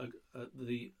have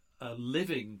a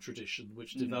living tradition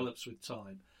which develops with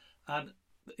time. And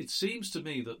it seems to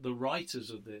me that the writers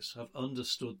of this have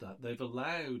understood that. They've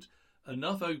allowed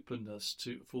enough openness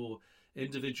for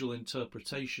individual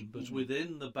interpretation, but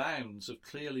within the bounds of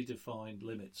clearly defined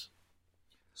limits.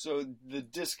 So the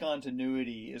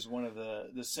discontinuity is one of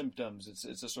the symptoms.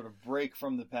 It's a sort of break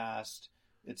from the past.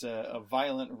 It's a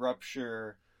violent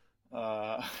rupture.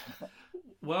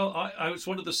 Well, it's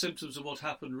one of the symptoms of what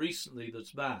happened recently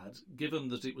that's bad, given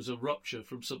that it was a rupture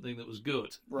from something that was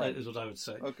good, right, is what I would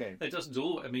say. Okay. It doesn't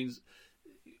all, I mean,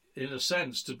 in a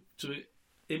sense, to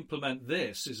implement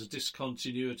this is a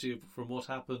discontinuity from what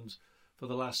happened for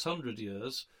the last 100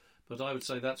 years, but I would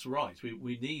say that's right.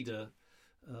 We need a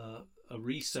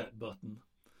reset button,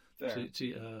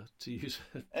 to use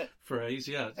a phrase,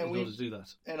 in order to do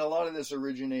that. And a lot of this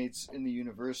originates in the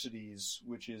universities,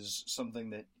 which is something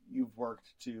that you've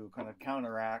worked to kind of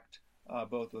counteract,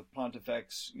 both with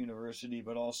Pontifex University,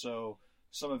 but also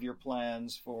some of your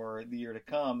plans for the year to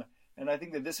come. And I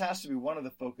think that this has to be one of the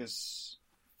focuses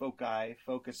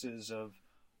of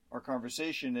our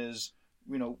conversation is,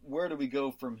 where do we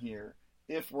go from here?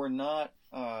 If we're not,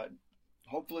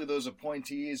 hopefully those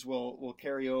appointees will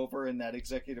carry over and that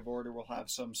executive order will have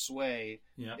some sway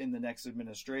in the next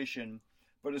administration.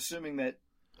 But assuming that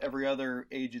every other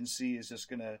agency is just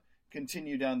going to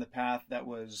continue down the path that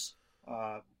was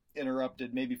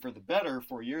interrupted maybe for the better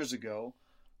 4 years ago,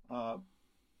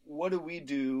 what do we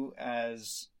do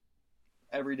as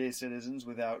everyday citizens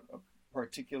without a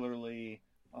particularly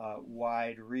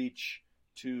wide reach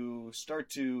to start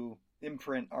to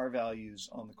imprint our values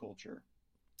on the culture?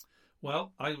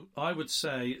 Well, I would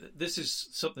say this is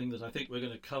something that I think we're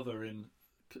going to cover in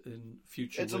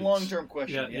future It's weeks. a long-term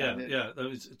question. Yeah.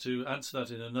 To answer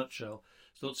that in a nutshell,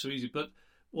 it's not so easy. But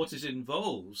what it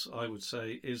involves, I would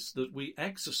say, is that we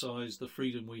exercise the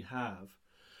freedom we have,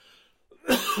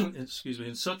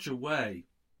 in such a way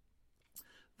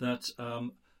that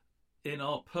in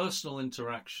our personal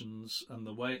interactions and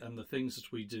the things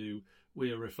that we do,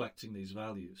 we are reflecting these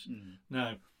values.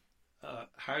 Now,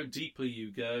 how deeply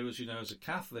you go, as you know, as a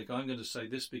Catholic, I'm going to say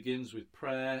this begins with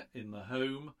prayer in the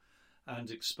home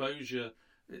and exposure,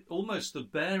 almost the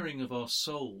bearing of our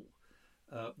soul.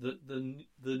 The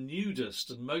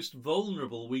nudest and most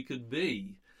vulnerable we could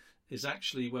be is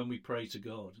actually when we pray to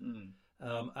God.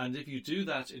 And if you do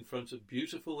that in front of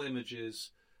beautiful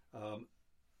images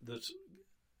that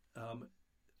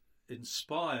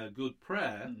inspire good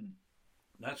prayer,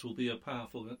 that will be a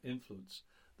powerful influence.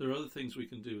 There are other things we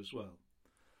can do as well.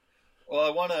 Well, I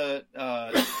want to,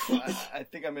 I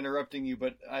think I'm interrupting you,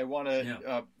 but I want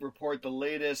to report the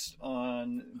latest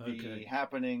on the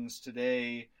happenings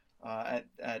today at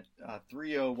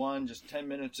 3:01, just 10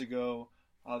 minutes ago.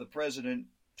 The president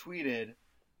tweeted,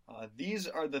 "These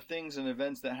are the things and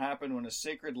events that happen when a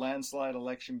sacred landslide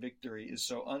election victory is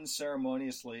so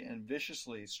unceremoniously and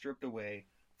viciously stripped away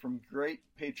from great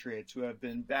patriots who have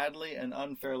been badly and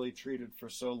unfairly treated for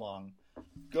so long.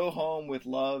 Go home with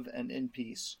love and in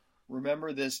peace.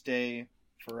 Remember this day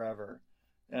forever."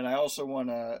 And I also want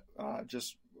to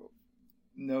just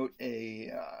note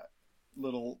a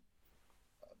little,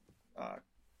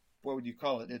 what would you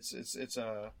call it? It's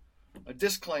a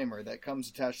disclaimer that comes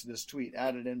attached to this tweet,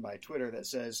 added in by Twitter, that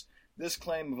says, "This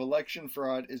claim of election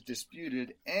fraud is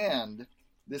disputed, and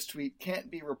this tweet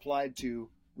can't be replied to,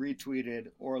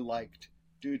 retweeted, or liked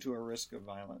due to a risk of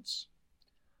violence."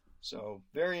 So,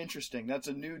 very interesting. That's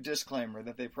a new disclaimer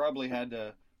that they probably had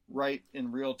to write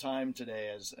in real time today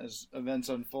as events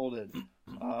unfolded.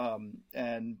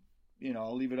 And,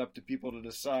 I'll leave it up to people to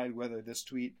decide whether this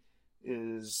tweet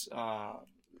is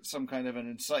some kind of an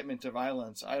incitement to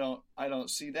violence. I don't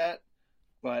see that,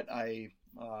 but I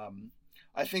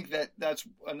think that that's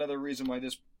another reason why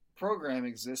this program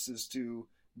exists, is to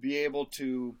be able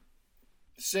to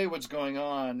say what's going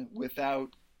on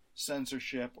without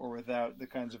censorship or without the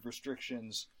kinds of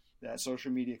restrictions that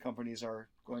social media companies are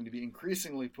going to be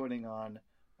increasingly putting on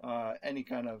any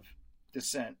kind of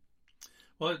dissent.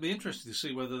 Well, it'd be interesting to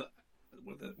see whether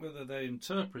they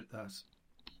interpret that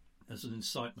as an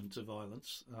incitement to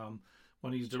violence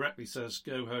when he directly says,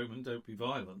 "Go home and don't be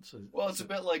violent." Well, it's a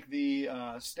bit like the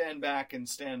stand back and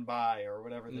stand by, or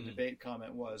whatever the debate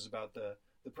comment was about the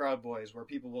Proud Boys, where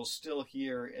people will still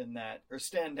hear in that, or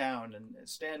stand down and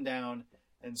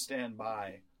stand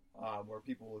by, where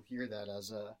people will hear that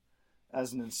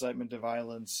as an incitement to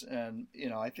violence. And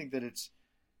I think that it's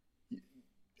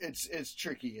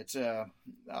tricky. It's a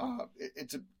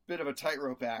bit of a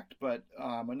tightrope act. But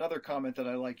another comment that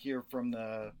I like here from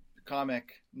the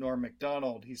comic Norm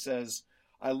Macdonald, he says,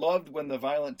 "I loved when the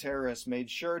violent terrorists made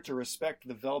sure to respect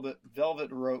the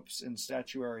velvet ropes in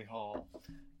Statuary Hall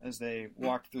as they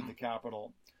walked through the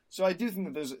Capitol." So I do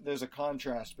think that there's a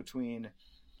contrast between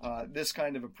this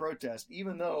kind of a protest,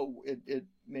 even though it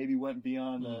maybe went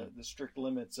beyond the strict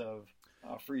limits of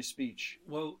free speech.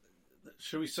 Well,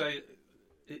 shall we say,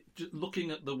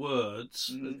 looking at the words,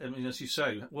 I mean, as you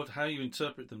say, how you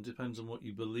interpret them depends on what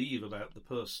you believe about the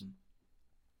person.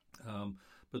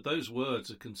 But those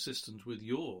words are consistent with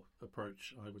your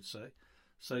approach, I would say.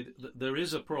 Say that there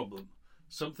is a problem.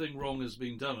 Something wrong has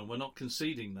been done, and we're not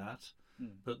conceding that,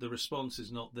 but the response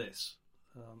is not this.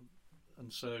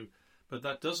 But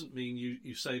that doesn't mean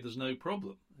you say there's no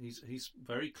problem. He's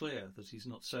very clear that he's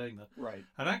not saying that. Right.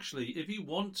 And actually, if you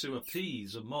want to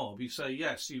appease a mob, you say,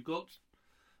 yes, you've got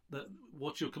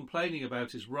what you're complaining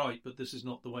about is right, but this is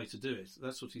not the way to do it.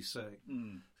 That's what he's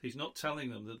saying. He's not telling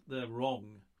them that they're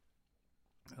wrong.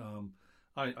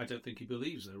 I don't think he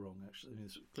believes they're wrong, actually. I mean,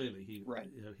 clearly he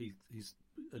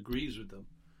agrees with them.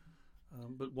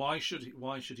 But why should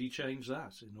he change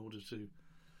that in order to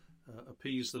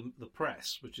appease the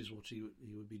press, which is what he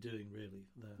would be doing really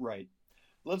there. Right.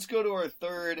 Let's go to our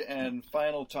third and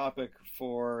final topic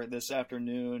for this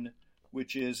afternoon,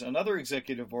 which is another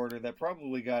executive order that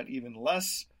probably got even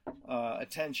less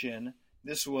attention.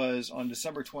 This was on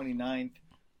December 29th,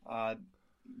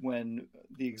 when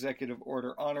the executive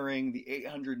order honoring the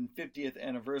 850th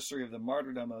anniversary of the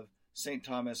martyrdom of St.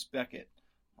 Thomas Beckett.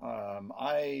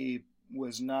 I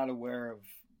was not aware of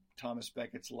Thomas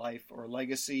Beckett's life or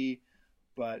legacy,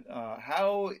 but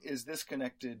how is this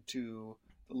connected to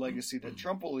the legacy that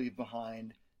Trump will leave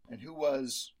behind, and who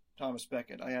was Thomas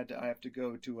Beckett? I have to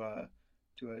go to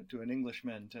an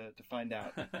Englishman to find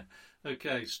out.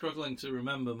 Okay, struggling to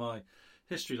remember my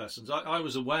history lessons. I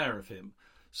was aware of him.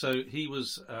 So he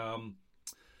was, I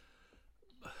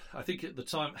think at the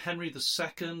time, Henry II,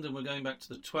 and we're going back to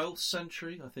the 12th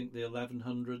century, I think the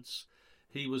 1100s.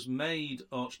 He was made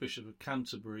Archbishop of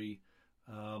Canterbury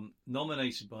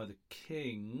nominated by the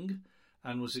king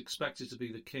and was expected to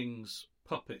be the king's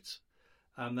puppet,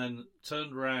 and then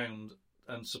turned round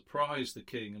and surprised the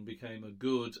king and became a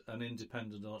good and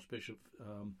independent archbishop,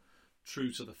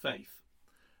 true to the faith.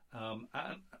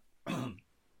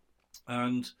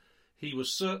 And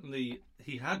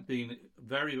he had been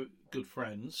very good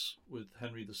friends with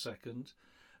Henry II,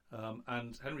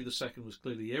 and Henry II was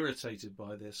clearly irritated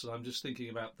by this. And I'm just thinking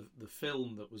about the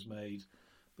film that was made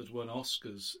that won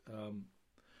Oscars,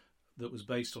 that was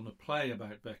based on a play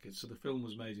about Beckett. So the film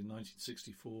was made in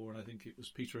 1964, and I think it was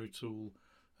Peter O'Toole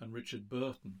and Richard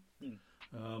Burton,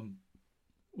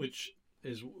 which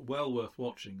is well worth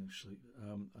watching, actually.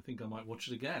 I think I might watch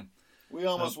it again. We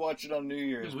almost watched it on New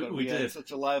Year's, but we had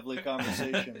such a lively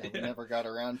conversation that we never got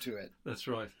around to it. That's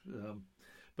right.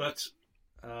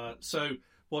 So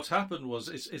what happened was,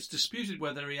 it's disputed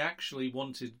whether he actually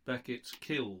wanted Beckett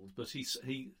killed, but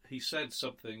he said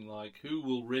something like, "Who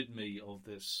will rid me of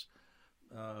this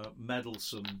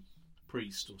meddlesome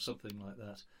priest," or something like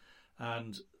that.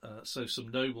 And so some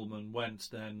noblemen went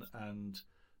then, and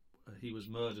he was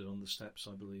murdered on the steps,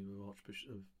 I believe, of Archbishop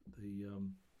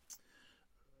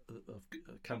of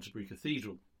Canterbury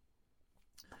Cathedral.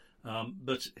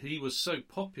 But he was so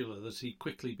popular that he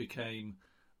quickly became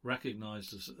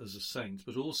recognised as a saint,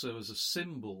 but also as a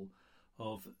symbol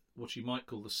of what you might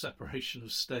call the separation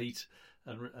of state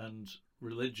and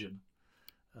religion,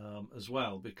 as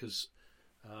well, because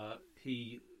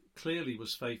he clearly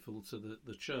was faithful to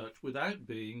the church without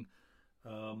being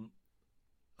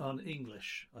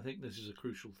un-English. I think this is a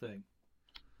crucial thing.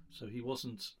 So he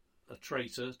wasn't a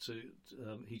traitor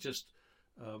he just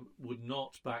would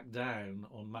not back down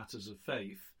on matters of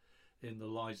faith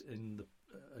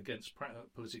against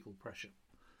political pressure.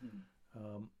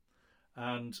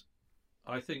 And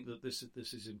I think that this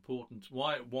is important.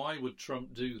 Why would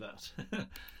Trump do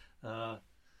that?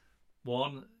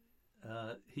 One,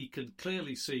 he can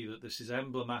clearly see that this is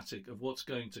emblematic of what's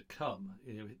going to come.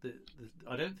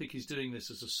 I don't think he's doing this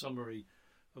as a summary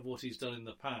of what he's done in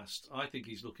the past. I think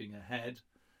he's looking ahead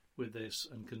with this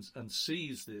and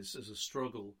sees this as a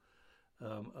struggle,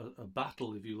 a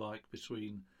battle, if you like,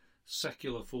 between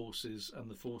secular forces and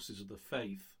the forces of the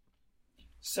faith.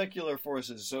 Secular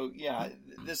forces. So, yeah,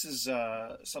 this is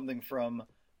something from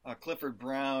Clifford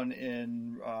Brown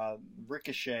in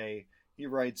Ricochet. He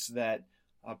writes that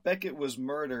Beckett was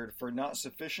murdered for not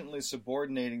sufficiently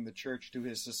subordinating the church to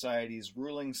his society's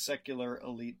ruling secular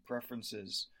elite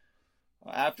preferences.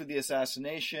 After the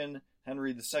assassination,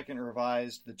 Henry II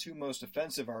revised the two most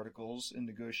offensive articles in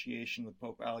negotiation with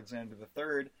Pope Alexander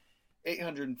III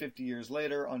 850 years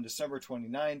later on December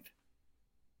 29th,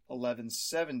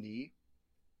 1170.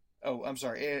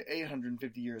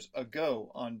 850 years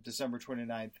ago on December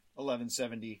 29th,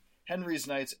 1170, Henry's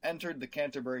knights entered the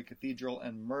Canterbury Cathedral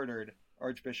and murdered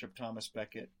Archbishop Thomas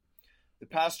Beckett. The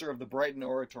pastor of the Brighton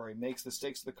Oratory makes the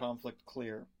stakes of the conflict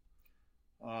clear.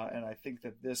 And I think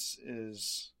that this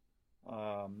is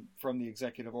from the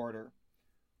executive order.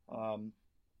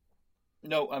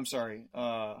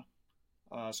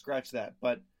 Scratch that.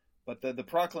 But the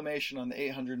proclamation on the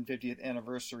 850th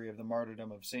anniversary of the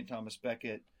martyrdom of St. Thomas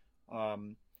Beckett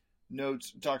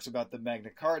talks about the Magna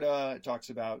Carta. It talks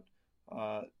about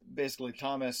basically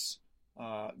Thomas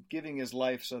giving his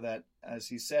life so that, as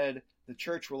he said, the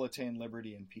church will attain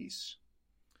liberty and peace.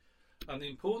 And the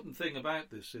important thing about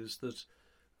this is that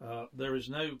there is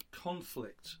no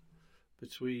conflict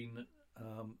between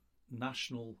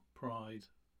national pride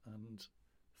and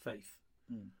faith.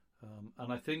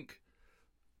 And I think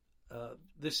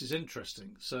this is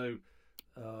interesting. So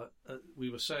we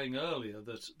were saying earlier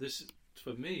that this,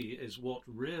 for me, is what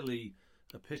really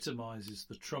epitomizes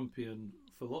the Trumpian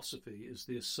philosophy, is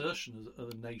the assertion of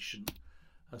a nation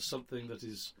as something that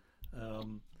is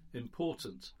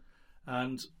important.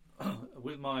 And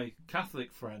with my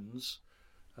Catholic friends,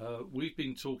 we've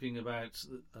been talking about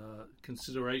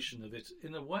consideration of it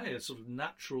in a way, a sort of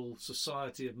natural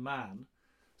society of man.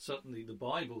 Certainly the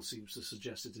Bible seems to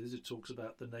suggest it is. It talks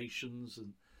about the nations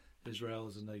and Israel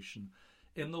as a nation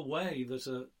in the way that,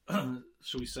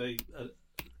 shall we say,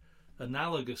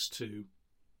 analogous to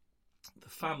the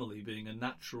family being a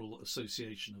natural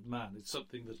association of man. It's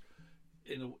something that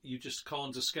you just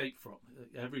can't escape from.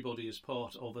 Everybody is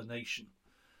part of a nation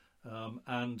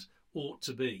and ought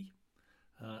to be.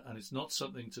 And it's not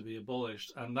something to be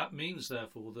abolished. And that means,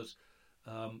 therefore, that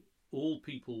all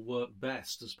people work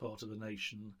best as part of a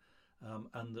nation,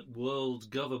 and that world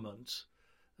government,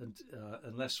 and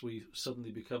unless we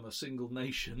suddenly become a single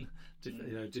nation,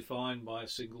 defined by a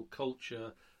single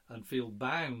culture and feel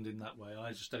bound in that way,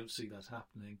 I just don't see that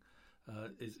happening.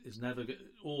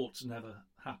 Ought to never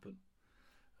happen.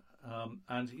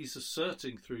 and he's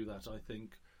asserting through that, I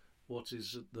think, what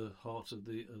is at the heart of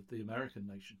the American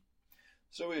nation.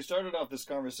 So we started off this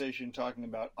conversation talking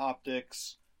about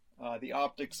optics, the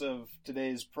optics of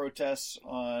today's protests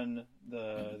on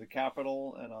the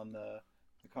Capitol and on the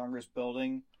Congress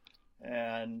building.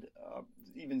 And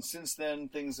even since then,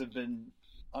 things have been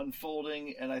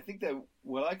unfolding. And I think that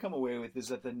what I come away with is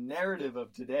that the narrative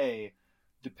of today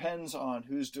depends on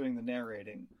who's doing the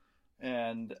narrating.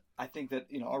 And I think that,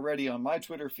 already on my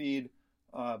Twitter feed,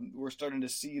 we're starting to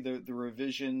see the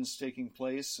revisions taking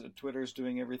place. Twitter's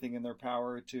doing everything in their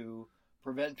power to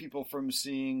prevent people from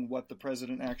seeing what the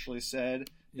president actually said.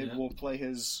 Yeah. It will play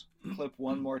his clip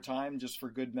one more time just for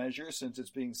good measure, since it's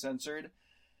being censored.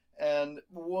 And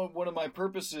one of my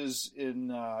purposes in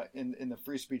the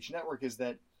Free Speech Network is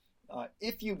that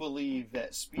if you believe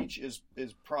that speech is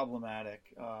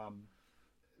problematic,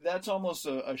 that's almost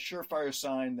a surefire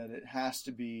sign that it has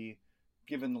to be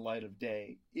given the light of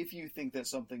day. If you think that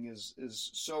something is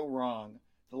so wrong,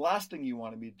 the last thing you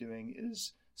want to be doing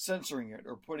is censoring it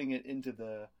or putting it into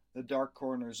the dark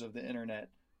corners of the internet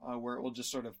where it will just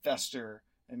sort of fester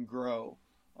and grow.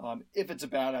 If it's a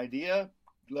bad idea,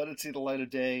 let it see the light of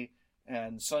day,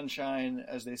 and sunshine,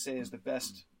 as they say, is the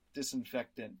best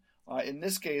disinfectant. In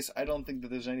this case, I don't think that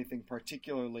there's anything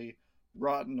particularly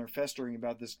rotten or festering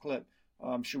about this clip.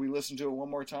 Should we listen to it one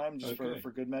more time, just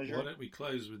for good measure? Why don't we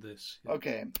close with this? Yeah.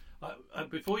 Okay.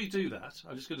 Before you do that,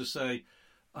 I'm just going to say,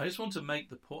 I just want to make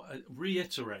the point,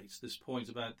 reiterate this point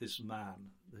about this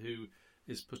man who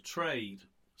is portrayed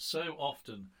so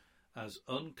often as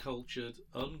uncultured,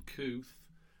 uncouth,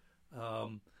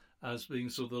 as being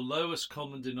sort of the lowest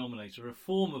common denominator, a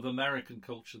form of American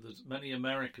culture that many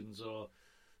Americans are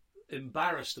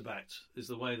embarrassed about, is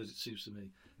the way that it seems to me.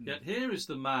 Yet here is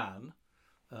the man,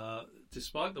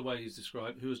 despite the way he's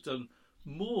described, who has done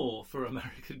more for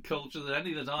American culture than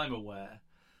any that I'm aware.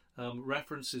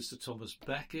 References to Thomas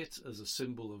Beckett as a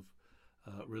symbol of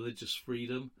religious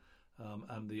freedom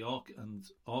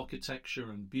and architecture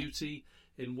and beauty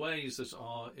in ways that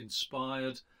are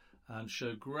inspired and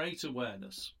show great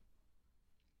awareness.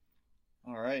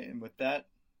 All right, and with that,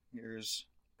 here's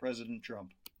President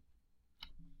Trump.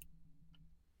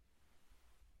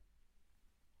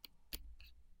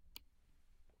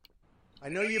 I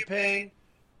know your pain.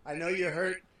 I know you're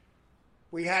hurt.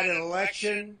 We had an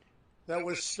election that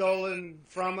was stolen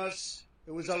from us.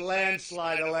 It was a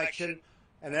landslide election,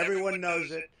 and everyone knows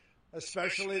it,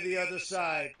 especially the other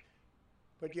side.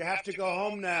 But you have to go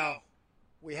home now.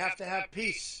 We have to have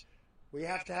peace. We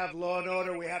have to have law and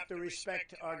order. We have to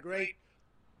respect our great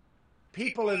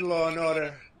people in law and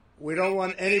order. We don't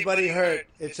want anybody hurt.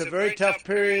 It's a very tough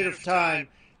period of time.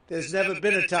 There's never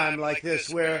been a time like this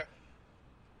where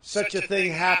such a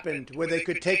thing happened, where they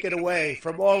could take it away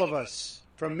from all of us,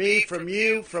 from me, from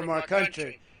you, from our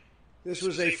country. This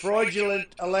was a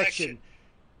fraudulent election,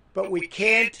 but we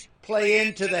can't play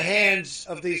into the hands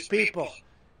of these people.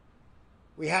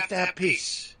 We have to have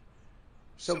peace.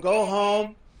 So go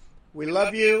home. We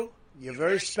love you. You're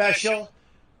very special.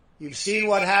 You've seen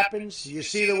what happens. You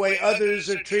see the way others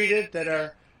are treated that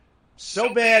are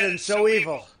so bad and so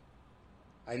evil.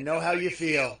 I know how you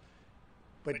feel.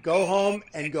 But go home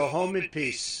and go home in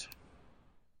peace.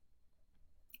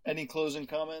 Any closing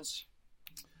comments?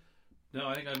 No,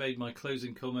 I think I made my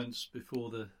closing comments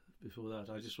before that.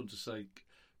 I just want to say,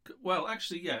 well,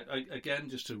 actually, yeah. Again,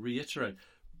 just to reiterate,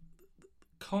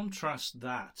 contrast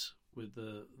that with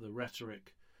the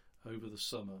rhetoric over the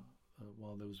summer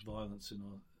while there was violence in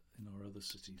our other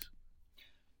cities.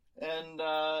 And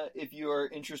if you are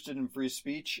interested in free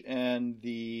speech and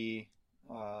the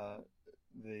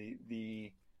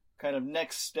kind of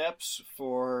next steps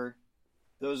for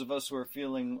those of us who are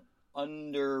feeling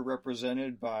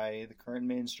underrepresented by the current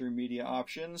mainstream media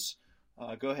options,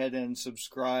 go ahead and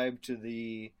subscribe to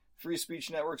the Free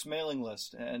Speech Network's mailing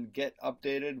list and get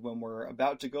updated when we're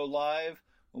about to go live,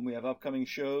 when we have upcoming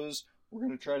shows. We're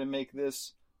going to try to make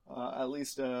this at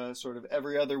least a sort of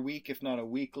every other week, if not a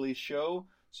weekly show.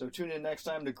 So tune in next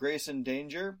time to Grace and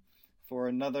Danger for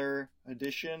another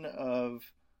edition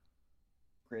of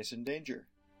Grace and Danger.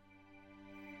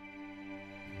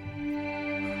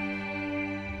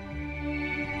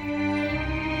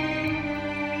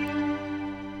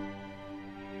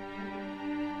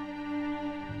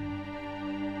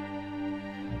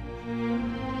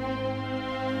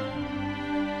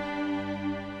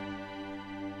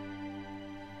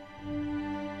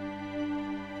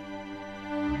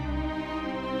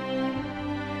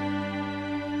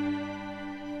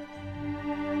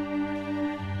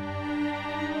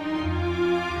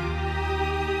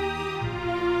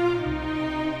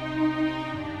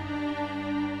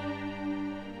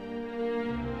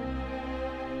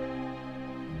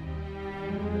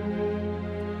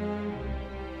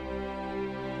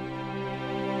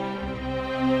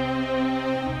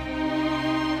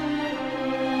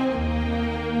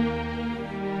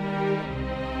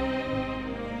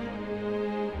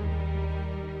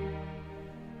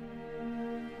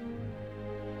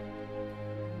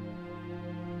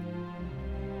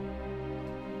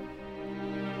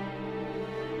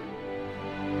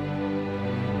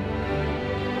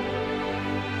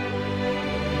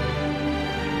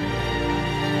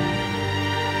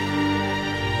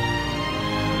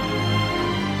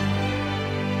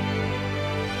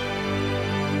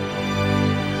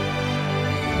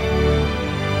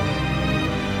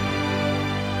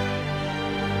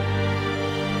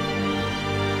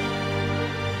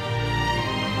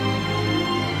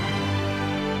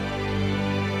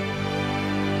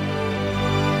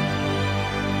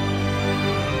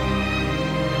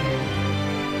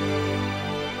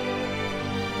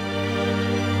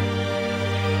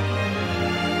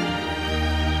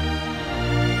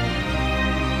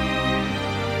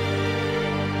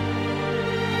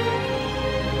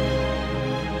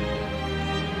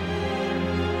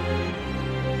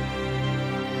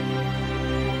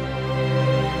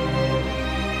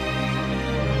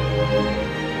 Bye.